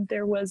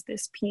there was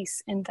this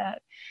piece in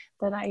that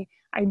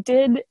I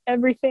did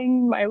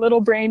everything my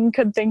little brain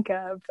could think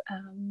of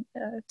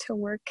to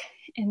work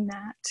in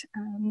that.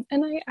 And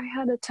I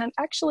had a ton.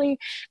 Actually,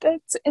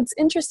 it's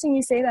interesting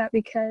you say that,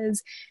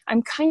 because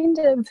I'm kind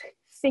of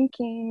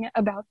thinking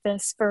about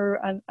this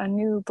for a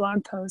new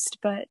blog post,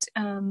 but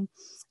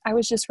I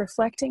was just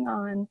reflecting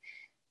on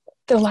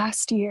the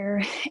last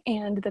year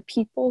and the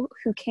people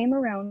who came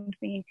around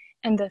me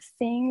and the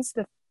things,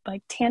 the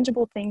like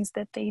tangible things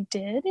that they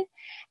did.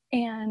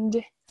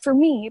 And for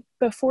me,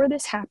 before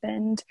this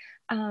happened,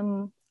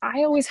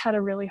 I always had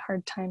a really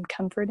hard time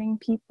comforting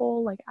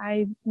people. Like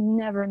I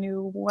never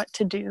knew what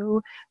to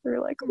do. We were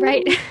like,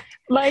 right.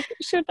 Like,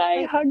 should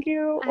I hug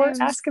you or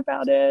ask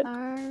about it?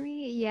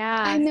 Sorry.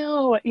 Yeah. I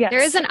know. Yes.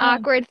 There is an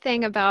awkward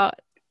thing about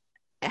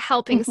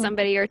helping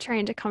somebody or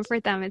trying to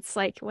comfort them. It's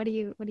like, what do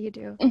you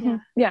do?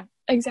 Yeah,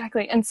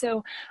 exactly. And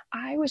so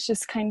I was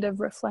just kind of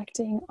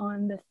reflecting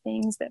on the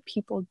things that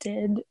people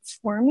did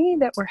for me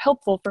that were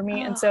helpful for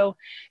me. And so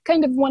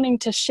kind of wanting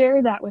to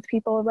share that with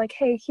people, like,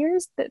 hey,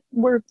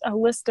 we're a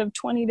list of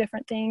 20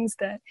 different things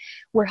that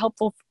were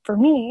helpful for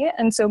me.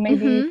 And so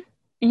maybe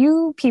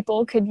you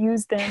people could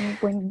use them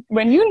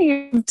when you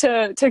need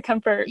to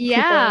comfort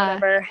people or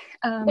whatever.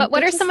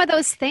 What are some of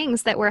those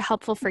things that were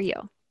helpful for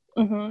you?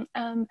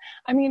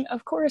 I mean,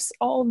 of course,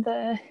 all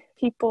the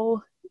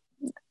people,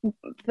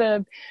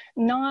 the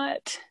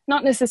not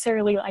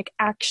necessarily like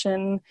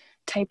action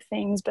type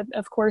things, but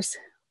of course,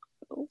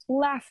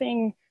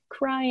 laughing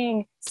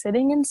crying,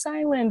 sitting in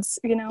silence,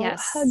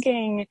 Yes.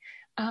 hugging.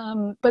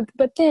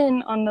 But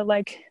then on the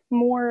like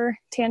more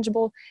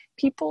tangible,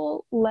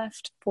 people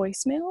left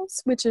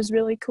voicemails, which is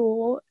really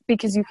cool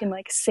because you can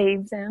like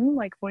save them,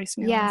 like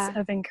voicemails Yeah.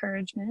 of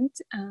encouragement.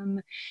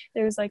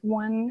 There was like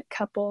one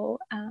couple,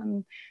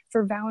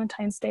 for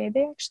Valentine's Day,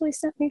 they actually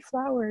sent me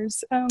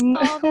flowers,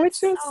 Oh, which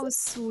that's was,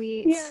 so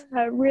sweet.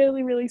 yeah,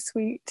 really, really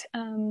sweet.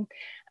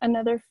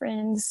 Another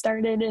friend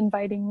started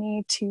inviting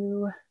me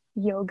to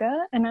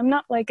yoga, and I'm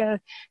not like a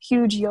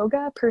huge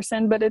yoga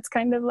person, but it's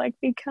kind of like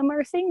become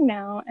our thing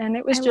now. And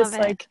it I was love just it.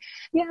 like,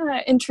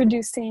 yeah,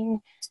 introducing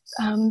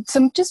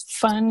some just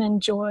fun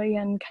and joy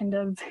and kind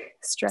of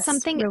stress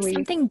relief.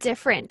 Something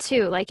different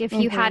too. Like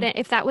Mm-hmm,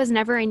 if that was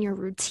never in your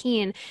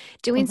routine,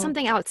 doing mm-hmm,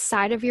 something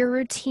outside of your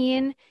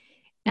routine,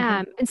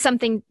 mm-hmm. and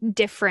something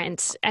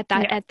different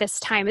Yeah. at this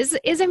time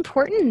is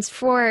important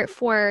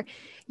for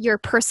your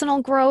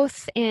personal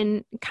growth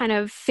in kind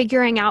of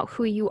figuring out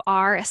who you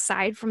are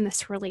aside from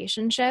this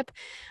relationship.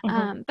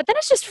 Mm-hmm. But then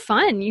it's just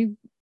fun. You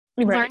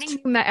Right.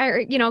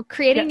 learning, or,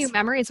 creating new Yes.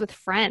 memories with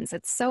friends.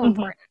 It's so Mm-hmm,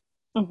 important.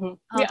 mm-hmm.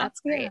 Oh, Yeah.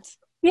 that's Yeah. great.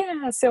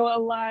 Yeah, so a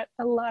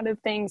lot of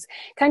things.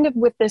 Kind of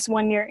with this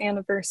 1 year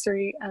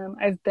anniversary,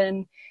 I've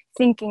been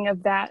thinking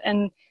of that,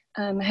 and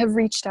have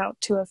reached out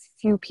to a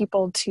few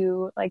people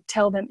to like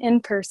tell them in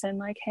person,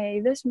 like, hey,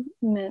 this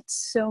meant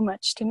so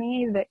much to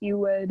me that you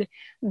would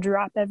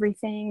drop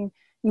everything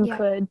you Yeah.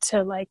 could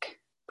to like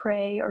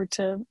pray or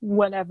to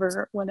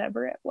whatever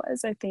it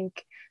was. I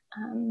think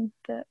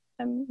that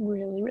I'm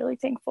really, really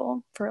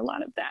thankful for a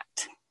lot of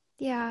that.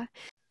 Yeah.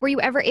 Were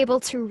you ever able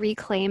to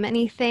reclaim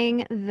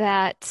anything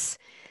that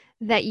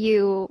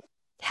you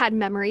had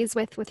memories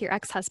with your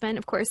ex-husband?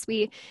 Of course,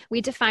 we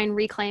define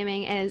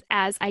reclaiming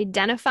as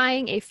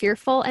identifying a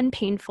fearful and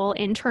painful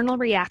internal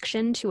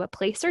reaction to a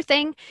place or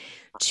thing,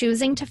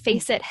 choosing to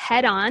face it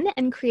head on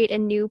and create a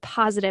new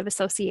positive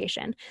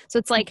association. So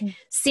it's like Mhm,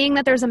 seeing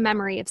that there's a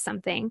memory of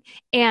something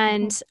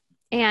mhm,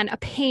 and a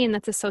pain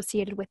that's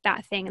associated with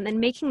that thing, and then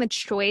making the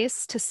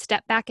choice to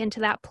step back into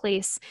that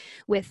place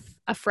with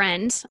a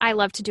friend. I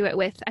love to do it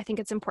with, I think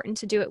it's important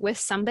to do it with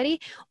somebody,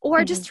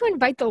 or just mhm, to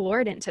invite the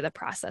Lord into the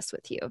process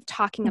with you of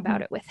talking about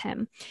mhm. it with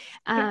him.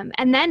 Yeah.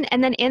 And then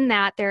in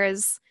that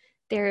there's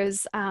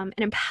an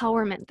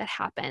empowerment that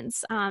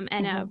happens, and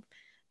Mhm,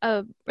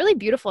 a really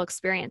beautiful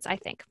experience, I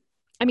think.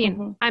 I mean,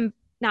 mhm. I'm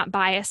not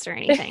biased or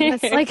anything.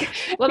 That's like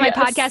what my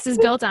Yes. podcast is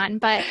built on,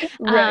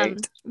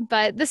 Right.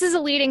 but this is a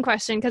leading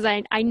question because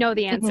I know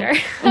the Mhm, answer.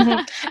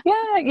 mhm.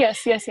 Yeah,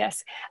 yes, yes,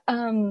 yes.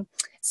 Um,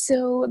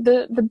 so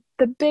the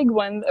big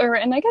one, or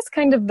and I guess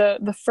kind of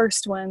the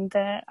first one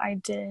that I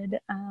did,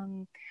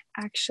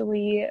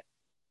 actually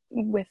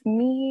with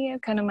me,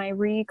 kind of my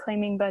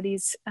reclaiming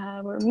buddies,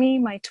 were me,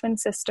 my twin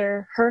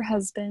sister, her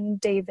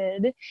husband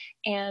David,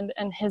 and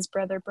his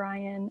brother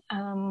Brian.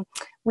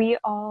 We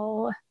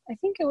all, I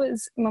think it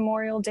was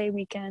Memorial Day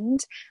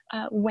weekend,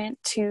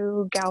 went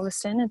to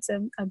Galveston. It's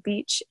a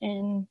beach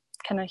in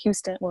kind of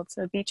Houston. Well, it's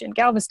a beach in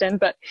Galveston,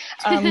 but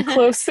close,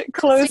 Close to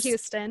close.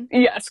 Houston.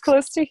 Yes,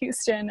 close to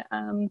Houston.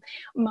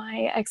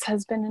 My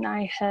ex-husband and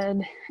I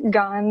had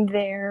gone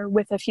there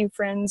with a few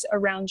friends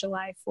around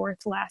July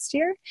 4th last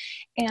year,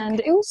 and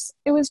Okay.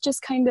 it was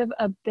just kind of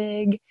a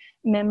big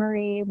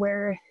memory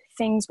where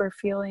things were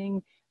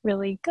feeling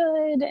really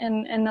good,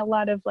 and a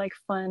lot of like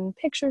fun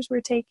pictures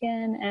were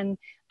taken,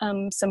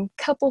 and some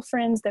couple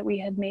friends that we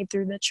had made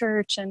through the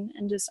church, and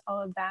just all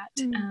of that.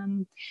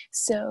 Mm.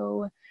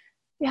 So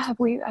yeah,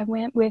 I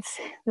went with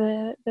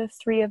the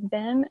three of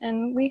them,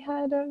 and we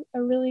had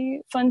a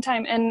really fun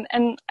time. And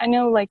I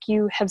know, like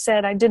you have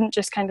said, I didn't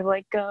just kind of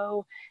like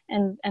go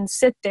and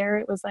sit there.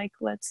 It was like,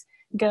 let's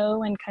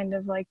go and kind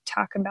of like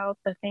talk about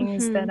the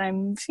things that Hmm.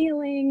 I'm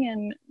feeling,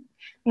 and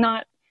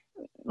not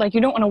like, you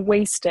don't want to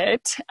waste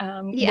it,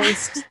 Yeah.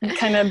 waste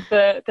kind of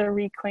the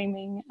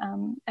reclaiming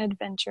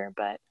adventure.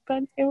 But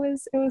it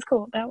was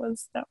cool. That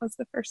was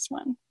the first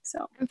one.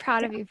 So I'm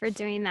proud yeah, of you for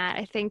doing that.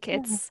 yeah.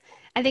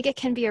 I think it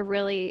can be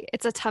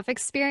it's a tough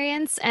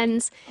experience,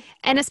 and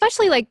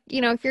especially like,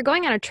 if you're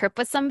going on a trip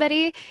with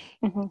somebody,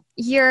 Hmm,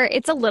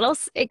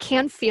 it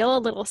can feel a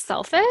little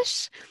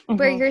selfish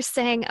where hmm. you're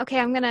saying, okay,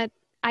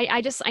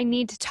 I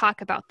need to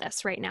talk about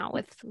this right now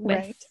with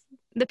Right.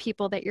 the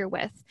people that you're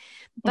with.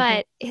 Hmm,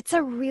 But it's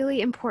a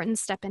really important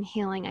step in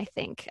healing, I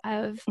think,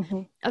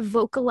 hmm, of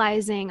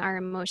vocalizing our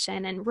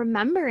emotion and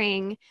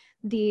remembering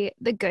the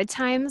good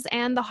times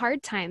and the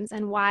hard times,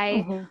 and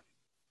hmm.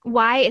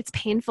 why it's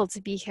painful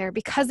to be here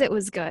because it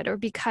was good, or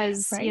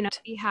because,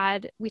 Right.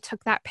 we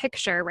took that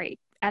picture right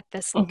at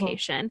this Hmm,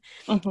 location.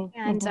 hmm,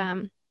 And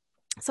hmm.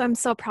 so I'm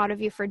so proud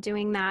of you for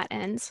doing that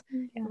and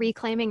Yeah.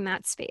 reclaiming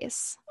that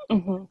space.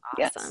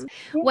 Yes. Awesome.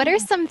 What are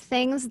Yeah. some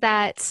things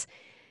that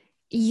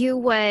you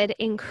would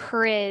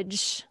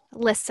encourage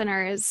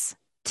listeners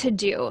to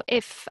do,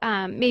 if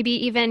maybe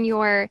even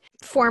your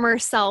former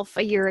self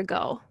a year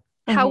ago?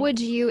 How Hmm. would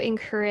you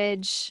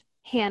encourage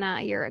Hannah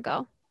a year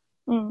ago?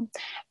 Mm,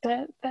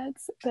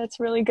 that's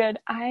really good.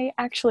 I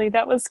actually,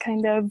 that was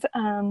kind of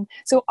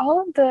so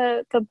all of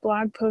the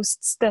blog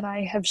posts that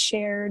I have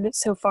shared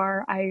so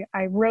far, I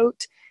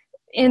wrote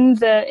in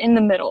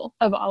the middle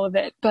of all of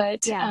it.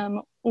 But Yeah.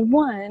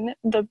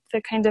 the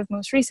kind of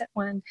most recent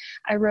one,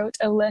 I wrote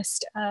a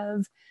list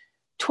of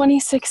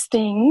 26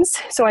 things.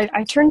 So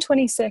I turned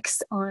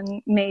 26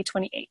 on May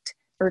 28th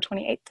or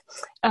 28th.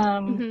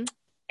 Um, Hmm.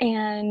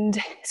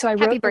 and so I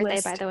Happy wrote the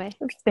birthday, by list. the way.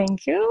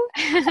 Thank you.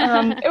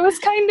 It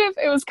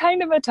was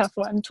kind of a tough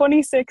one.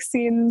 26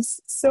 seems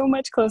so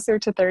much closer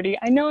to 30.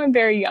 I know I'm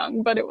very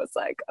young, but it was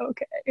like,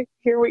 okay,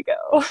 here we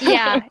go.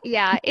 Yeah,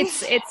 yeah.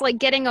 It's like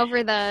getting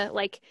over the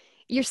like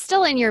you're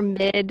still in your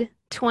mid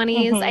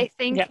 20s, Hmm. I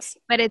think, Yes.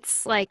 but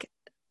it's like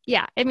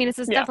yeah, I mean it's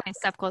just Yeah. definitely a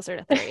step closer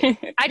to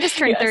 30. I just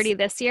turned Yes. 30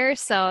 this year,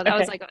 so that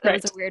was Okay. like that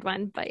was a Right. weird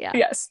one, but yeah.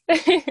 Yes.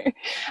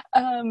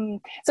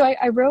 So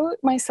I wrote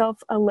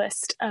myself a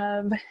list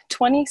of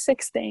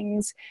 26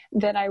 things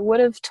that I would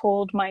have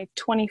told my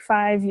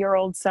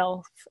 25-year-old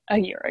self a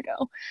year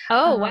ago.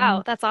 Oh, wow,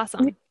 Um, that's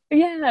awesome.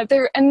 yeah,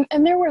 and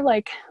there were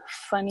like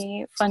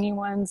funny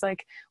ones.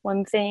 Like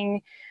one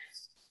thing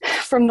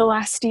from the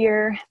last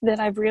year that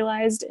I've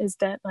realized is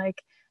that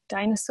like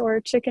dinosaur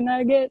chicken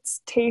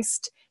nuggets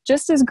taste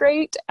just as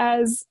great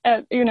as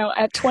at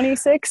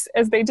 26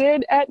 as they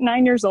did at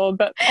 9 years old,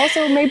 but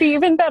also maybe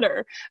even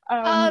better.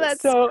 Oh,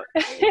 that's So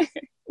great.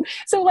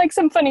 so like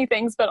some funny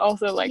things, but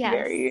also like Yes.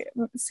 very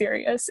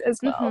serious as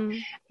well.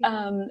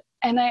 Yeah.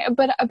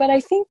 But I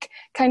think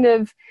kind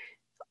of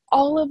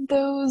all of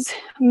those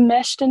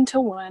meshed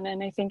into one.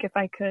 And I think if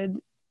I could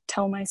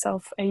tell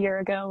myself a year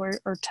ago,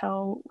 or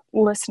tell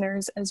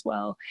listeners as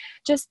well,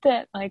 just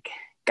that like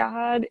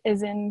God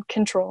is in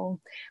control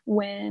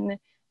when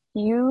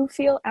you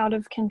feel out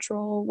of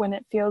control, when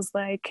it feels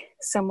like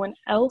someone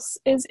else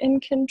is in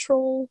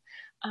control.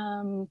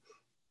 Um,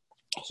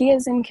 he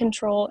is in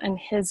control, and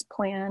his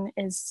plan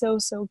is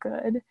so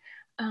good.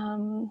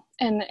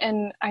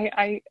 And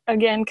I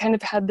again kind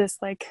of had this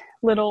like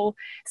little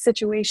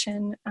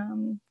situation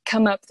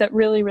come up that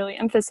really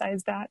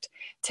emphasized that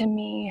to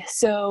me.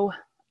 So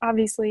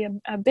obviously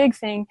a big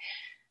thing,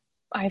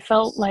 I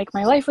felt like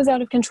my life was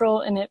out of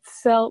control, and it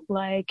felt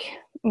like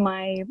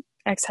my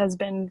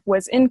ex-husband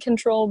was in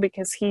control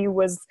because he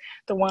was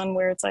the one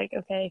where it's like,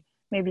 okay,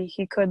 maybe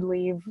he could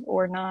leave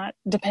or not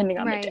depending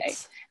on the day,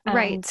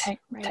 Right.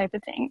 Right. type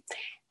of thing.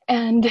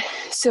 And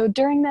so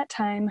during that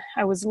time,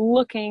 I was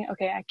looking,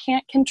 okay, I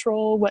can't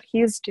control what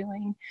he's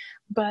doing,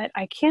 but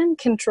I can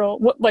control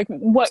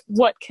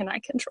what can I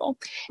control?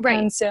 Right.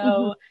 And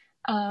so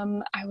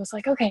I was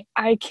like, okay,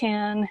 I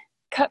can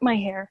cut my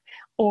hair,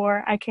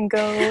 or I can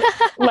go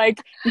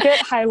like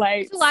get A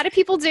highlights. lot of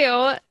people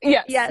do.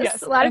 Yes, Yes,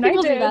 yes. a lot of And I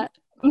people do did. that.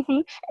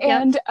 Yep.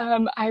 And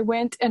I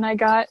went and I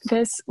got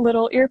this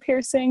little ear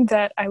piercing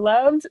that I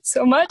loved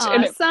so much.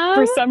 And it, Awesome.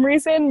 for some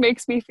reason,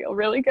 makes me feel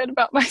really good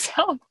about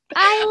myself. Um,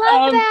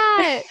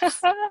 I love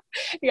that.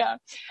 yeah.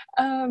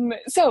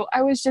 So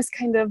I was just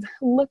kind of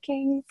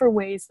looking for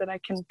ways that I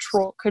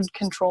could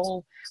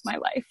control my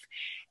life.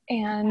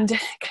 And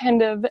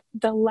kind of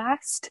the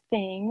last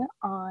thing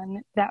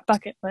on that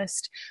bucket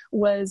list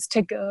was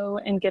to go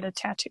and get a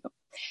tattoo.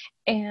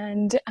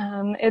 And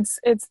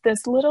it's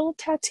this little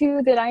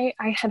tattoo that I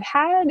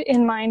had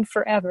in mind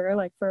forever.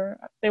 Like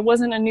it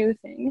wasn't a new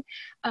thing,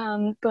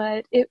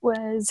 but it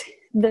was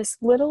this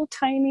little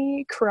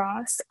tiny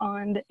cross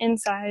on the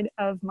inside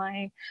of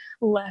my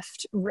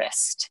left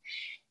wrist.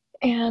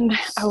 And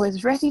I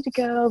was ready to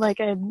go. Like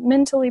I had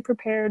mentally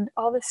prepared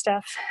all this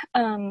stuff.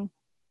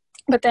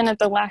 But then at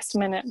the last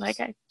minute, like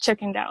I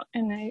chickened out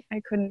and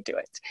I couldn't do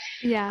it.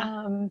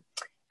 Yeah.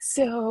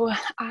 So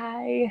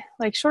I,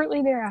 like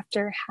shortly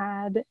thereafter,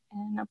 had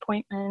an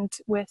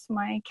appointment with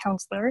my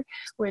counselor,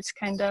 which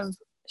kind of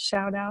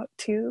shout out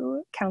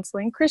to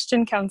counseling,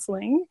 Christian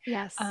counseling,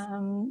 Yes.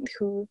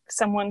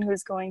 someone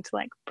who's going to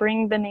like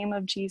bring the name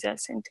of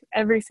Jesus into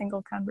every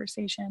single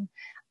conversation.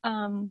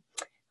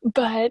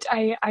 But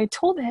I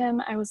told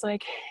him, I was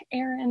like,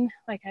 Aaron,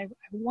 like I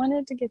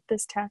wanted to get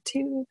this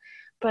tattoo,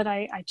 but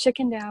I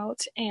chickened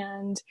out.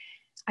 And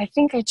I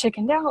think I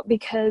chickened out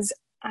because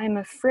I'm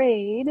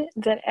afraid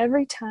that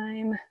every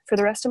time for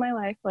the rest of my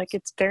life, like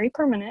it's very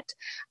permanent,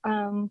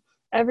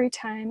 every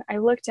time I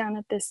look down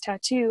at this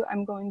tattoo,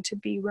 I'm going to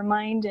be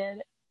reminded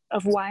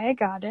of why I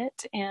got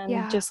it, and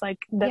just like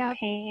the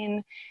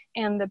pain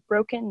and the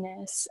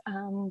brokenness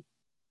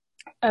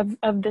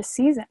of this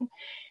season.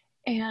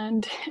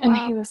 And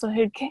he was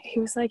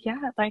like,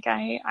 yeah, like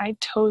I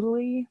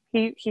totally,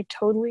 he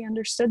totally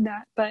understood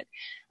that. But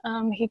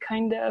he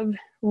kind of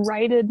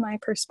righted my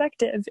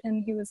perspective,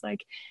 and he was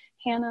like,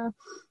 Hannah,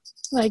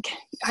 like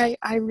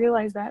I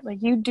realize that like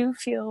you do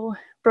feel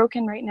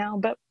broken right now,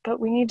 but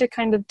we need to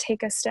kind of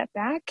take a step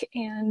back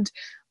and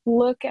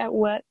look at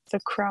what the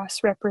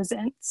cross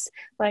represents.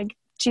 Like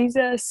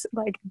Jesus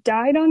like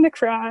died on the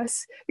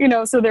cross,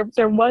 so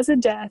there was a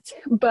death,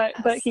 but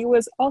he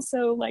was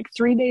also like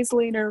 3 days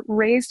later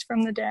raised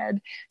from the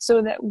dead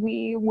so that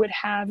we would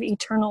have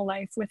eternal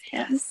life with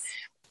him.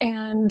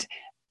 And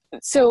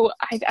so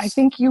I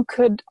think you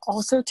could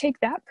also take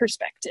that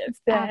perspective,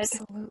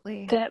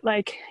 Absolutely. that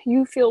like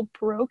you feel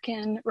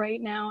broken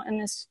right now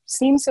and this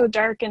seems so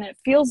dark and it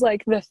feels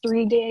like the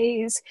 3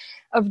 days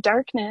of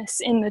darkness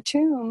in the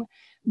tomb,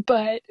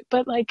 but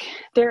like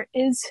there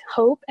is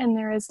hope and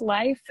there is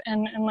life,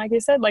 and like I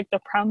said, like the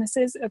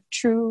promises of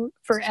true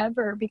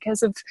forever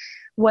because of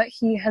what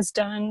he has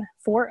done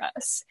for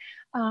us.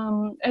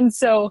 And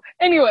so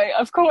anyway,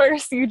 of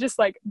course you just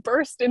like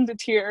burst into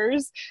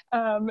tears,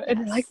 and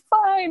you're like,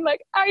 fine,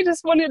 like I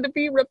just wanted to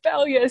be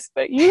rebellious,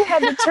 but you had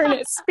to turn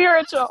it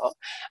spiritual.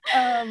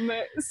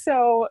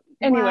 So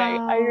anyway,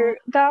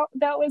 Wow.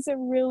 that was a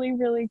really,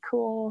 really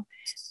cool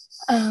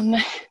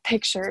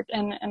picture,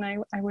 and I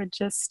would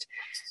just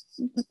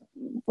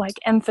like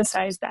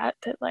emphasize that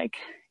like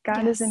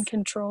God is in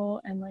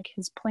control and like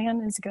his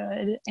plan is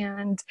good,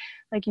 and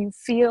like you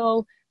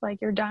feel like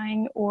you're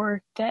dying,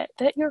 or that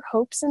your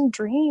hopes and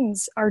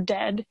dreams are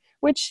dead,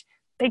 which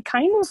they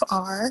kind of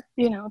are,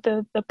 you know,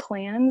 the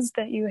plans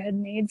that you had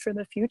made for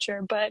the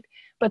future, but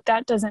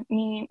that doesn't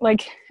mean,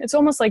 like, it's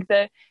almost like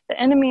the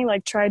enemy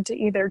like tried to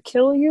either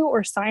kill you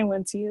or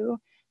silence you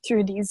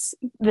through this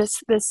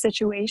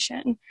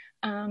situation,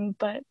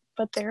 but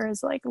there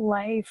is like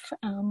life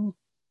and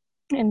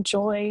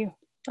joy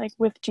like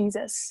with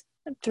Jesus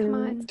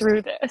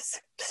through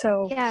this.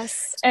 So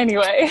Yes.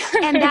 anyway.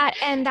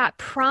 and that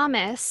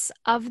promise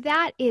of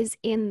that is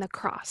in the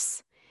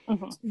cross.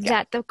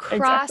 That the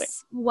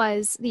cross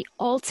was the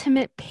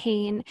ultimate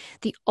pain,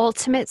 the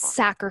ultimate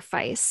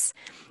sacrifice.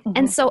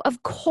 And so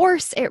of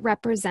course it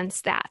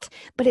represents that,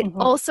 but it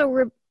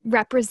also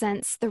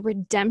represents the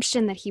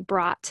redemption that he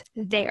brought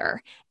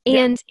there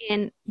and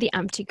in the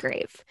empty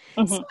grave.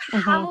 So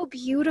how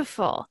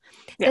beautiful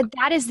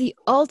that is the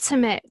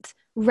ultimate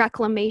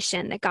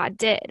reclamation that God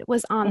did,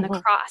 was on the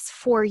cross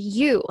for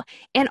you,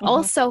 and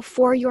also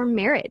for your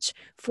marriage,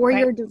 for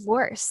your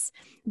divorce,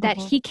 that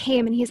he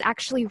came and he's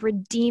actually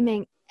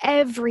redeeming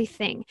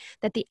everything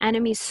that the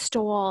enemy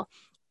stole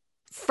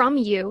from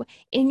you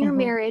in your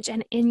marriage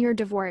and in your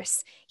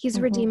divorce. He's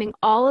redeeming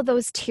all of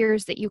those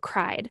tears that you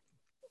cried.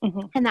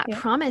 And that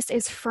promise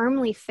is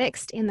firmly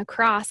fixed in the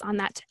cross on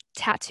that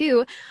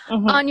tattoo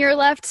on your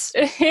left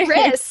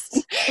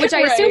wrist, which I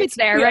assume it's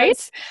there,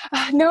 right?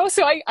 No,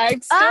 so I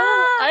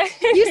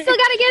still, you still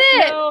gotta get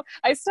it. No,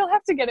 I still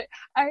have to get it.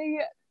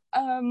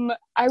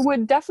 I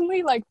would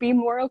definitely like be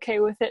more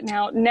okay with it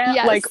now,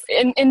 like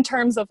in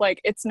terms of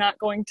like, it's not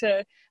going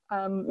to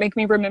make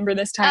me remember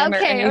this time or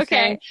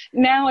anything.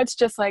 Now it's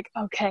just like,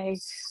 okay,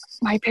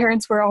 my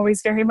parents were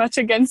always very much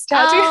against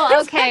tattoos.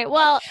 Oh, okay.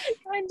 Well,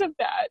 kind of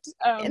that.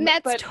 And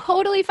that's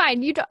totally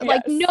fine. You don't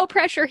like, no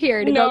pressure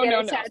here to go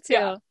get a tattoo.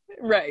 Yeah.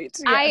 Right.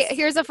 Yes.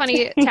 Here's a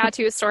funny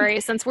tattoo story,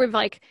 since we've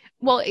like,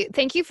 well,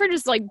 thank you for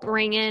just like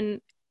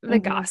bringing the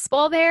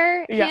gospel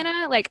there,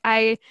 Hannah. Like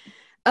I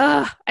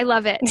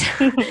love it.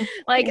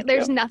 Like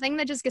there's nothing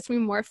that just gets me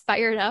more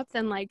fired up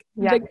than like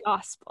the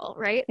gospel,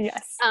 right?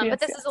 Yes. But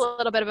this is a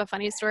little bit of a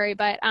funny story,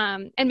 but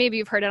and maybe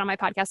you've heard it on my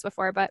podcast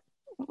before, but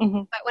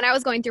when I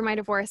was going through my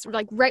divorce,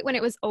 like right when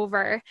it was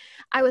over,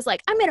 I was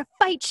like, I'm going to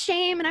fight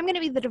shame and I'm going to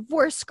be the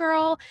divorce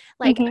girl.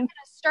 Like I'm going to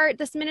start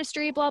this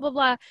ministry, blah, blah,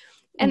 blah.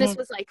 And this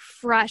was like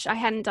fresh. I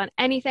hadn't done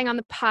anything on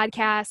the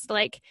podcast,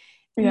 like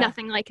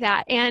nothing like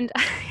that. And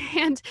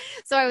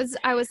so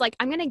I was like,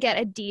 I'm going to get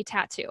a D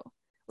tattoo.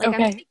 Like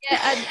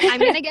I'm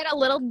going to get a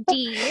little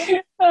D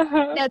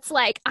that's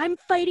like, I'm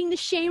fighting the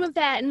shame of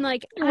that. And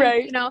like,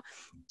 you know,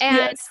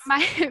 and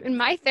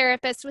my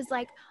therapist was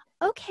like,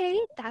 okay,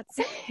 that's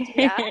an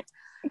idea.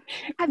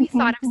 Have you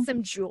thought of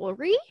some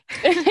jewelry?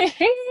 So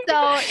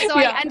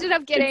I ended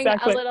up getting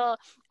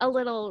a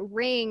little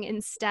ring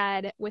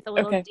instead with a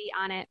little D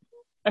on it.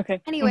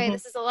 Okay. Anyway,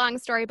 this is a long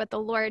story, but the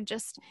Lord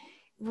just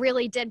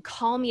really did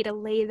call me to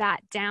lay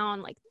that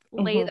down, like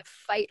lay the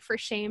fight for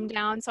shame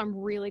down. So I'm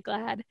really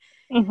glad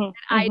that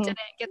I didn't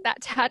get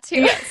that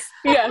tattoo.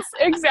 Yes,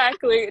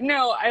 exactly.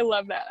 No, I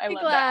love that.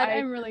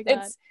 I'm really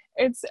glad.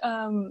 It's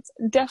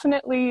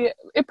definitely,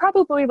 it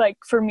probably like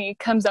for me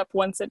comes up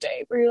once a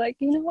day where you're like,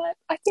 you know what,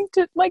 I think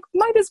to like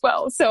might as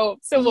well. So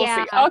we'll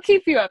see. I'll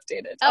keep you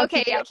updated.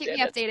 Keep me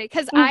updated,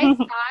 because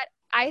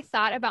I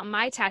thought about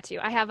my tattoo.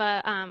 I have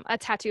a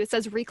tattoo. It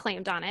says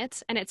Reclaimed on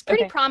it, and it's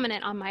pretty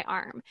prominent on my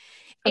arm.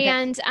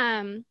 And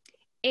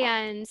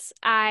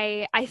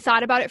I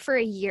thought about it for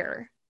a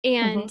year.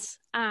 And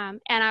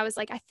I was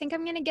like, I think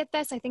I'm going to get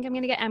this.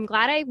 I'm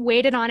glad I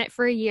waited on it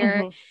for a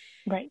year.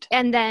 Right.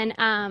 And then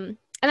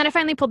I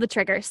finally pulled the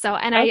trigger. So,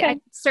 and I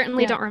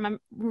certainly don't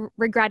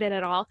regret it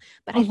at all,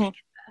 but I think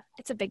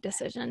it's a big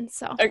decision.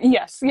 So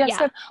yes.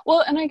 So,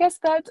 well, and I guess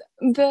that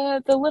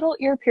the little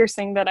ear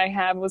piercing that I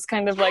have was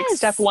kind of like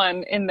step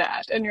one in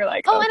that. And you're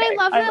like, and I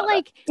love that,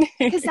 like,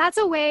 because that's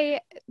a way,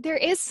 there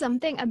is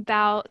something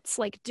about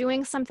like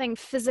doing something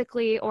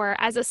physically or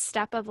as a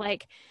step of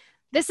like,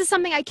 this is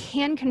something I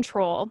can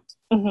control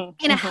in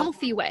a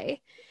healthy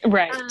way.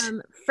 Right.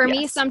 For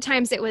me,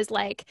 sometimes it was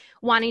like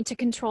wanting to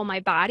control my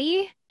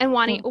body and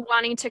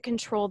wanting to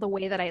control the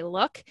way that I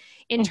look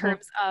in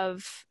terms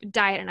of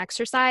diet and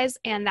exercise.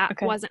 And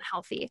that wasn't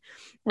healthy.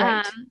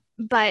 Right.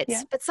 but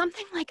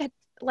something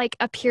like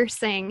a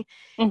piercing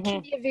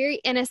can be a very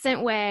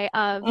innocent way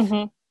of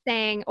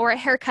saying, or a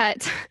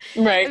haircut,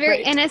 right, a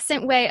very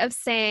innocent way of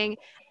saying,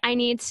 I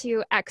need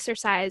to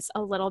exercise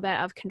a little bit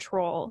of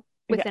control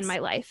within my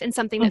life, and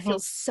something that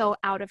feels so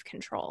out of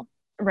control.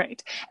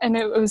 Right. And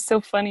it was so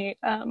funny,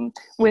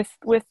 with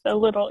the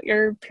little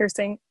ear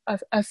piercing,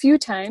 a few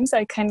times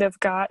I kind of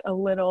got a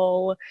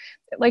little,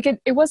 like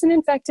it wasn't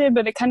infected,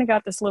 but it kind of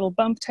got this little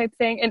bump type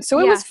thing. And so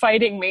it was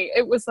fighting me.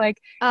 It was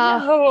like,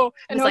 no.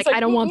 And I was like,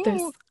 I don't want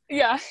this.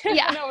 Yeah.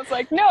 Yeah. And I was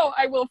like, no,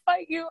 I will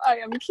fight you. I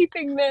am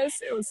keeping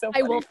this. It was so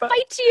funny. I will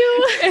fight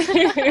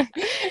you.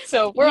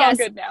 So we're all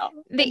good now.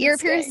 The ear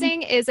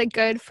piercing is a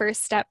good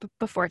first step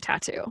before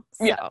tattoo.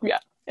 So. Yeah.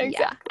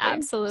 Exactly. Yeah,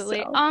 absolutely.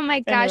 So, oh my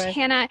gosh, anyway.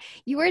 Hannah,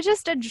 you are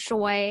just a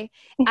joy.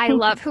 I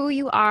love who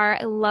you are.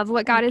 I love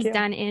what God has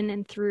done in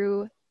and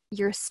through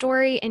your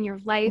story and your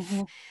life.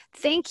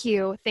 Thank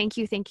you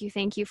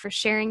for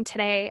sharing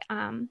today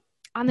on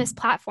this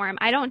platform.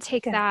 I don't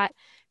take that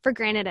for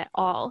granted at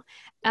all,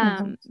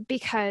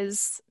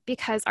 because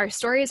our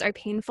stories are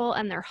painful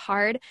and they're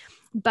hard.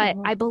 But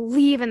I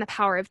believe in the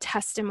power of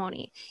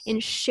testimony, in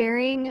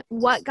sharing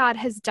what God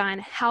has done,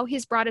 how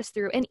he's brought us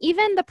through, and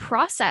even the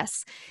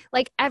process.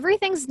 Like,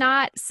 everything's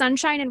not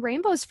sunshine and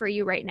rainbows for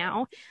you right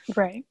now.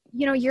 Right.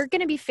 You know, you're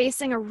going to be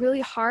facing a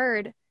really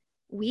hard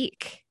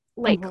week,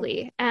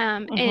 likely.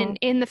 And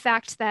in the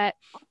fact that,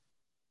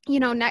 you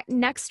know,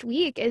 next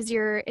week is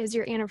your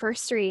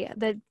anniversary.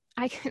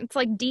 It's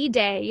like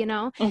D-Day, you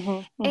know,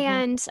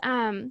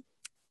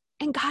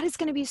 and God is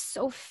going to be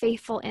so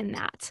faithful in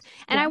that.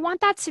 And I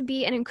want that to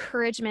be an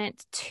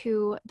encouragement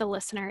to the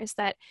listeners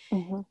that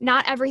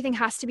not everything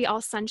has to be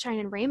all sunshine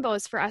and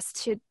rainbows for us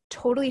to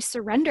totally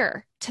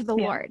surrender to the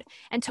Lord,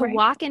 and to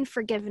walk in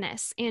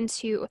forgiveness, and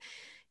to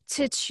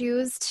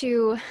choose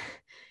to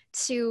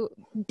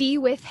be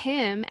with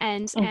him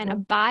and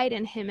abide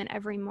in him in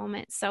every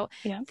moment. So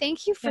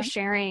thank you for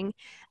sharing.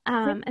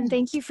 And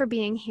thank you for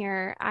being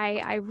here.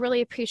 I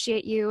really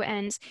appreciate you.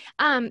 And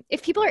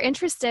if people are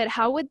interested,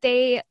 how would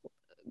they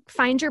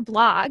find your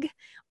blog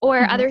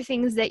or other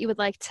things that you would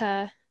like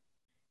to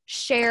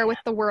share with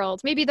the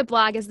world? Maybe the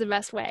blog is the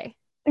best way.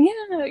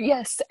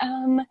 Yes.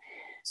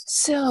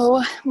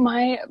 So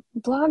my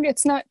blog,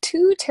 it's not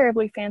too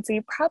terribly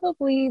fancy.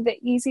 Probably the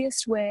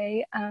easiest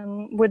way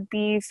would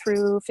be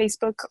through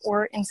Facebook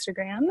or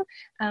Instagram.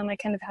 I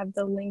kind of have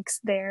the links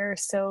there.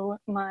 So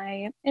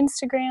my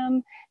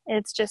Instagram,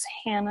 it's just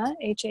Hannah,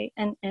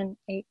 Hannah.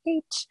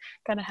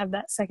 Gotta have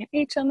that second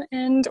H on the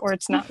end, or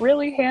it's not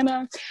really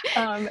Hannah.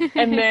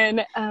 And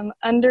then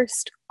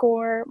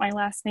underscore, my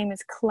last name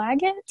is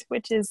Claggett,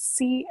 which is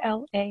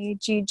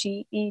Claggett.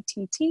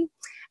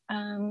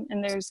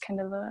 And there's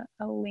kind of a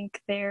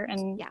link there,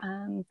 and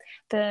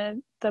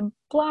the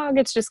blog,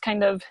 it's just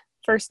kind of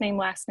first name,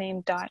 last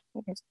name,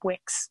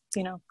 .wix,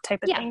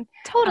 type of thing.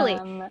 Totally.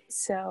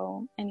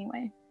 So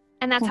anyway.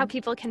 And that's how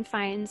people can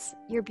find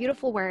your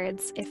beautiful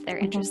words if they're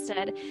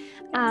interested.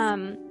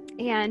 Yes.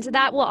 And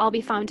that will all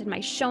be found in my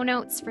show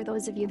notes. For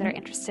those of you that are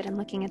interested in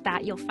looking at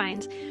that, you'll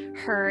find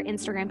her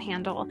Instagram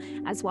handle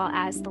as well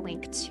as the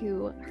link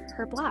to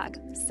her blog.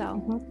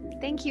 So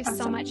thank you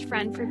so much,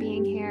 friend, for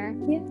being here.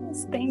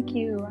 Yes, thank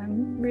you.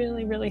 I'm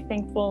really, really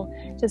thankful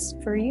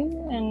just for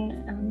you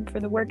and for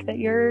the work that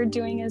you're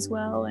doing as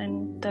well,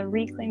 and the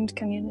Reclaimed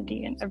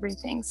community and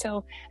everything.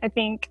 So I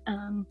think,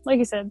 like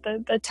you said,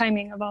 the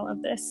timing of all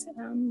of this,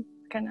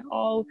 kind of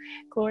all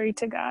glory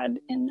to God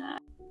in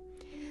that.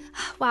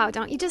 Wow,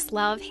 don't you just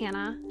love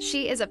Hannah?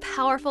 She is a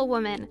powerful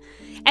woman.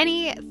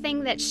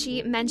 Anything that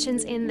she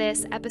mentions in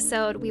this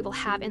episode, we will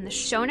have in the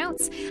show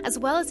notes, as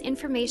well as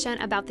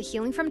information about the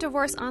Healing from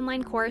Divorce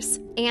online course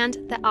and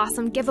the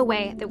awesome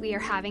giveaway that we are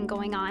having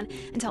going on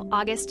until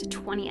August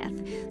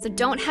 20th. So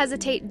don't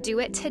hesitate, do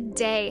it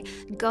today.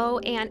 Go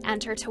and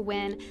enter to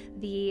win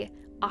the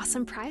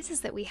awesome prizes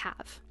that we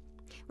have.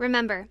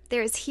 Remember,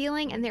 there is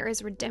healing and there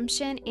is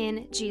redemption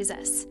in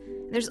Jesus.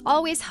 There's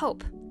always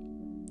hope.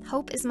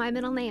 Hope is my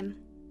middle name.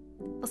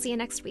 We'll see you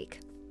next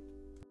week.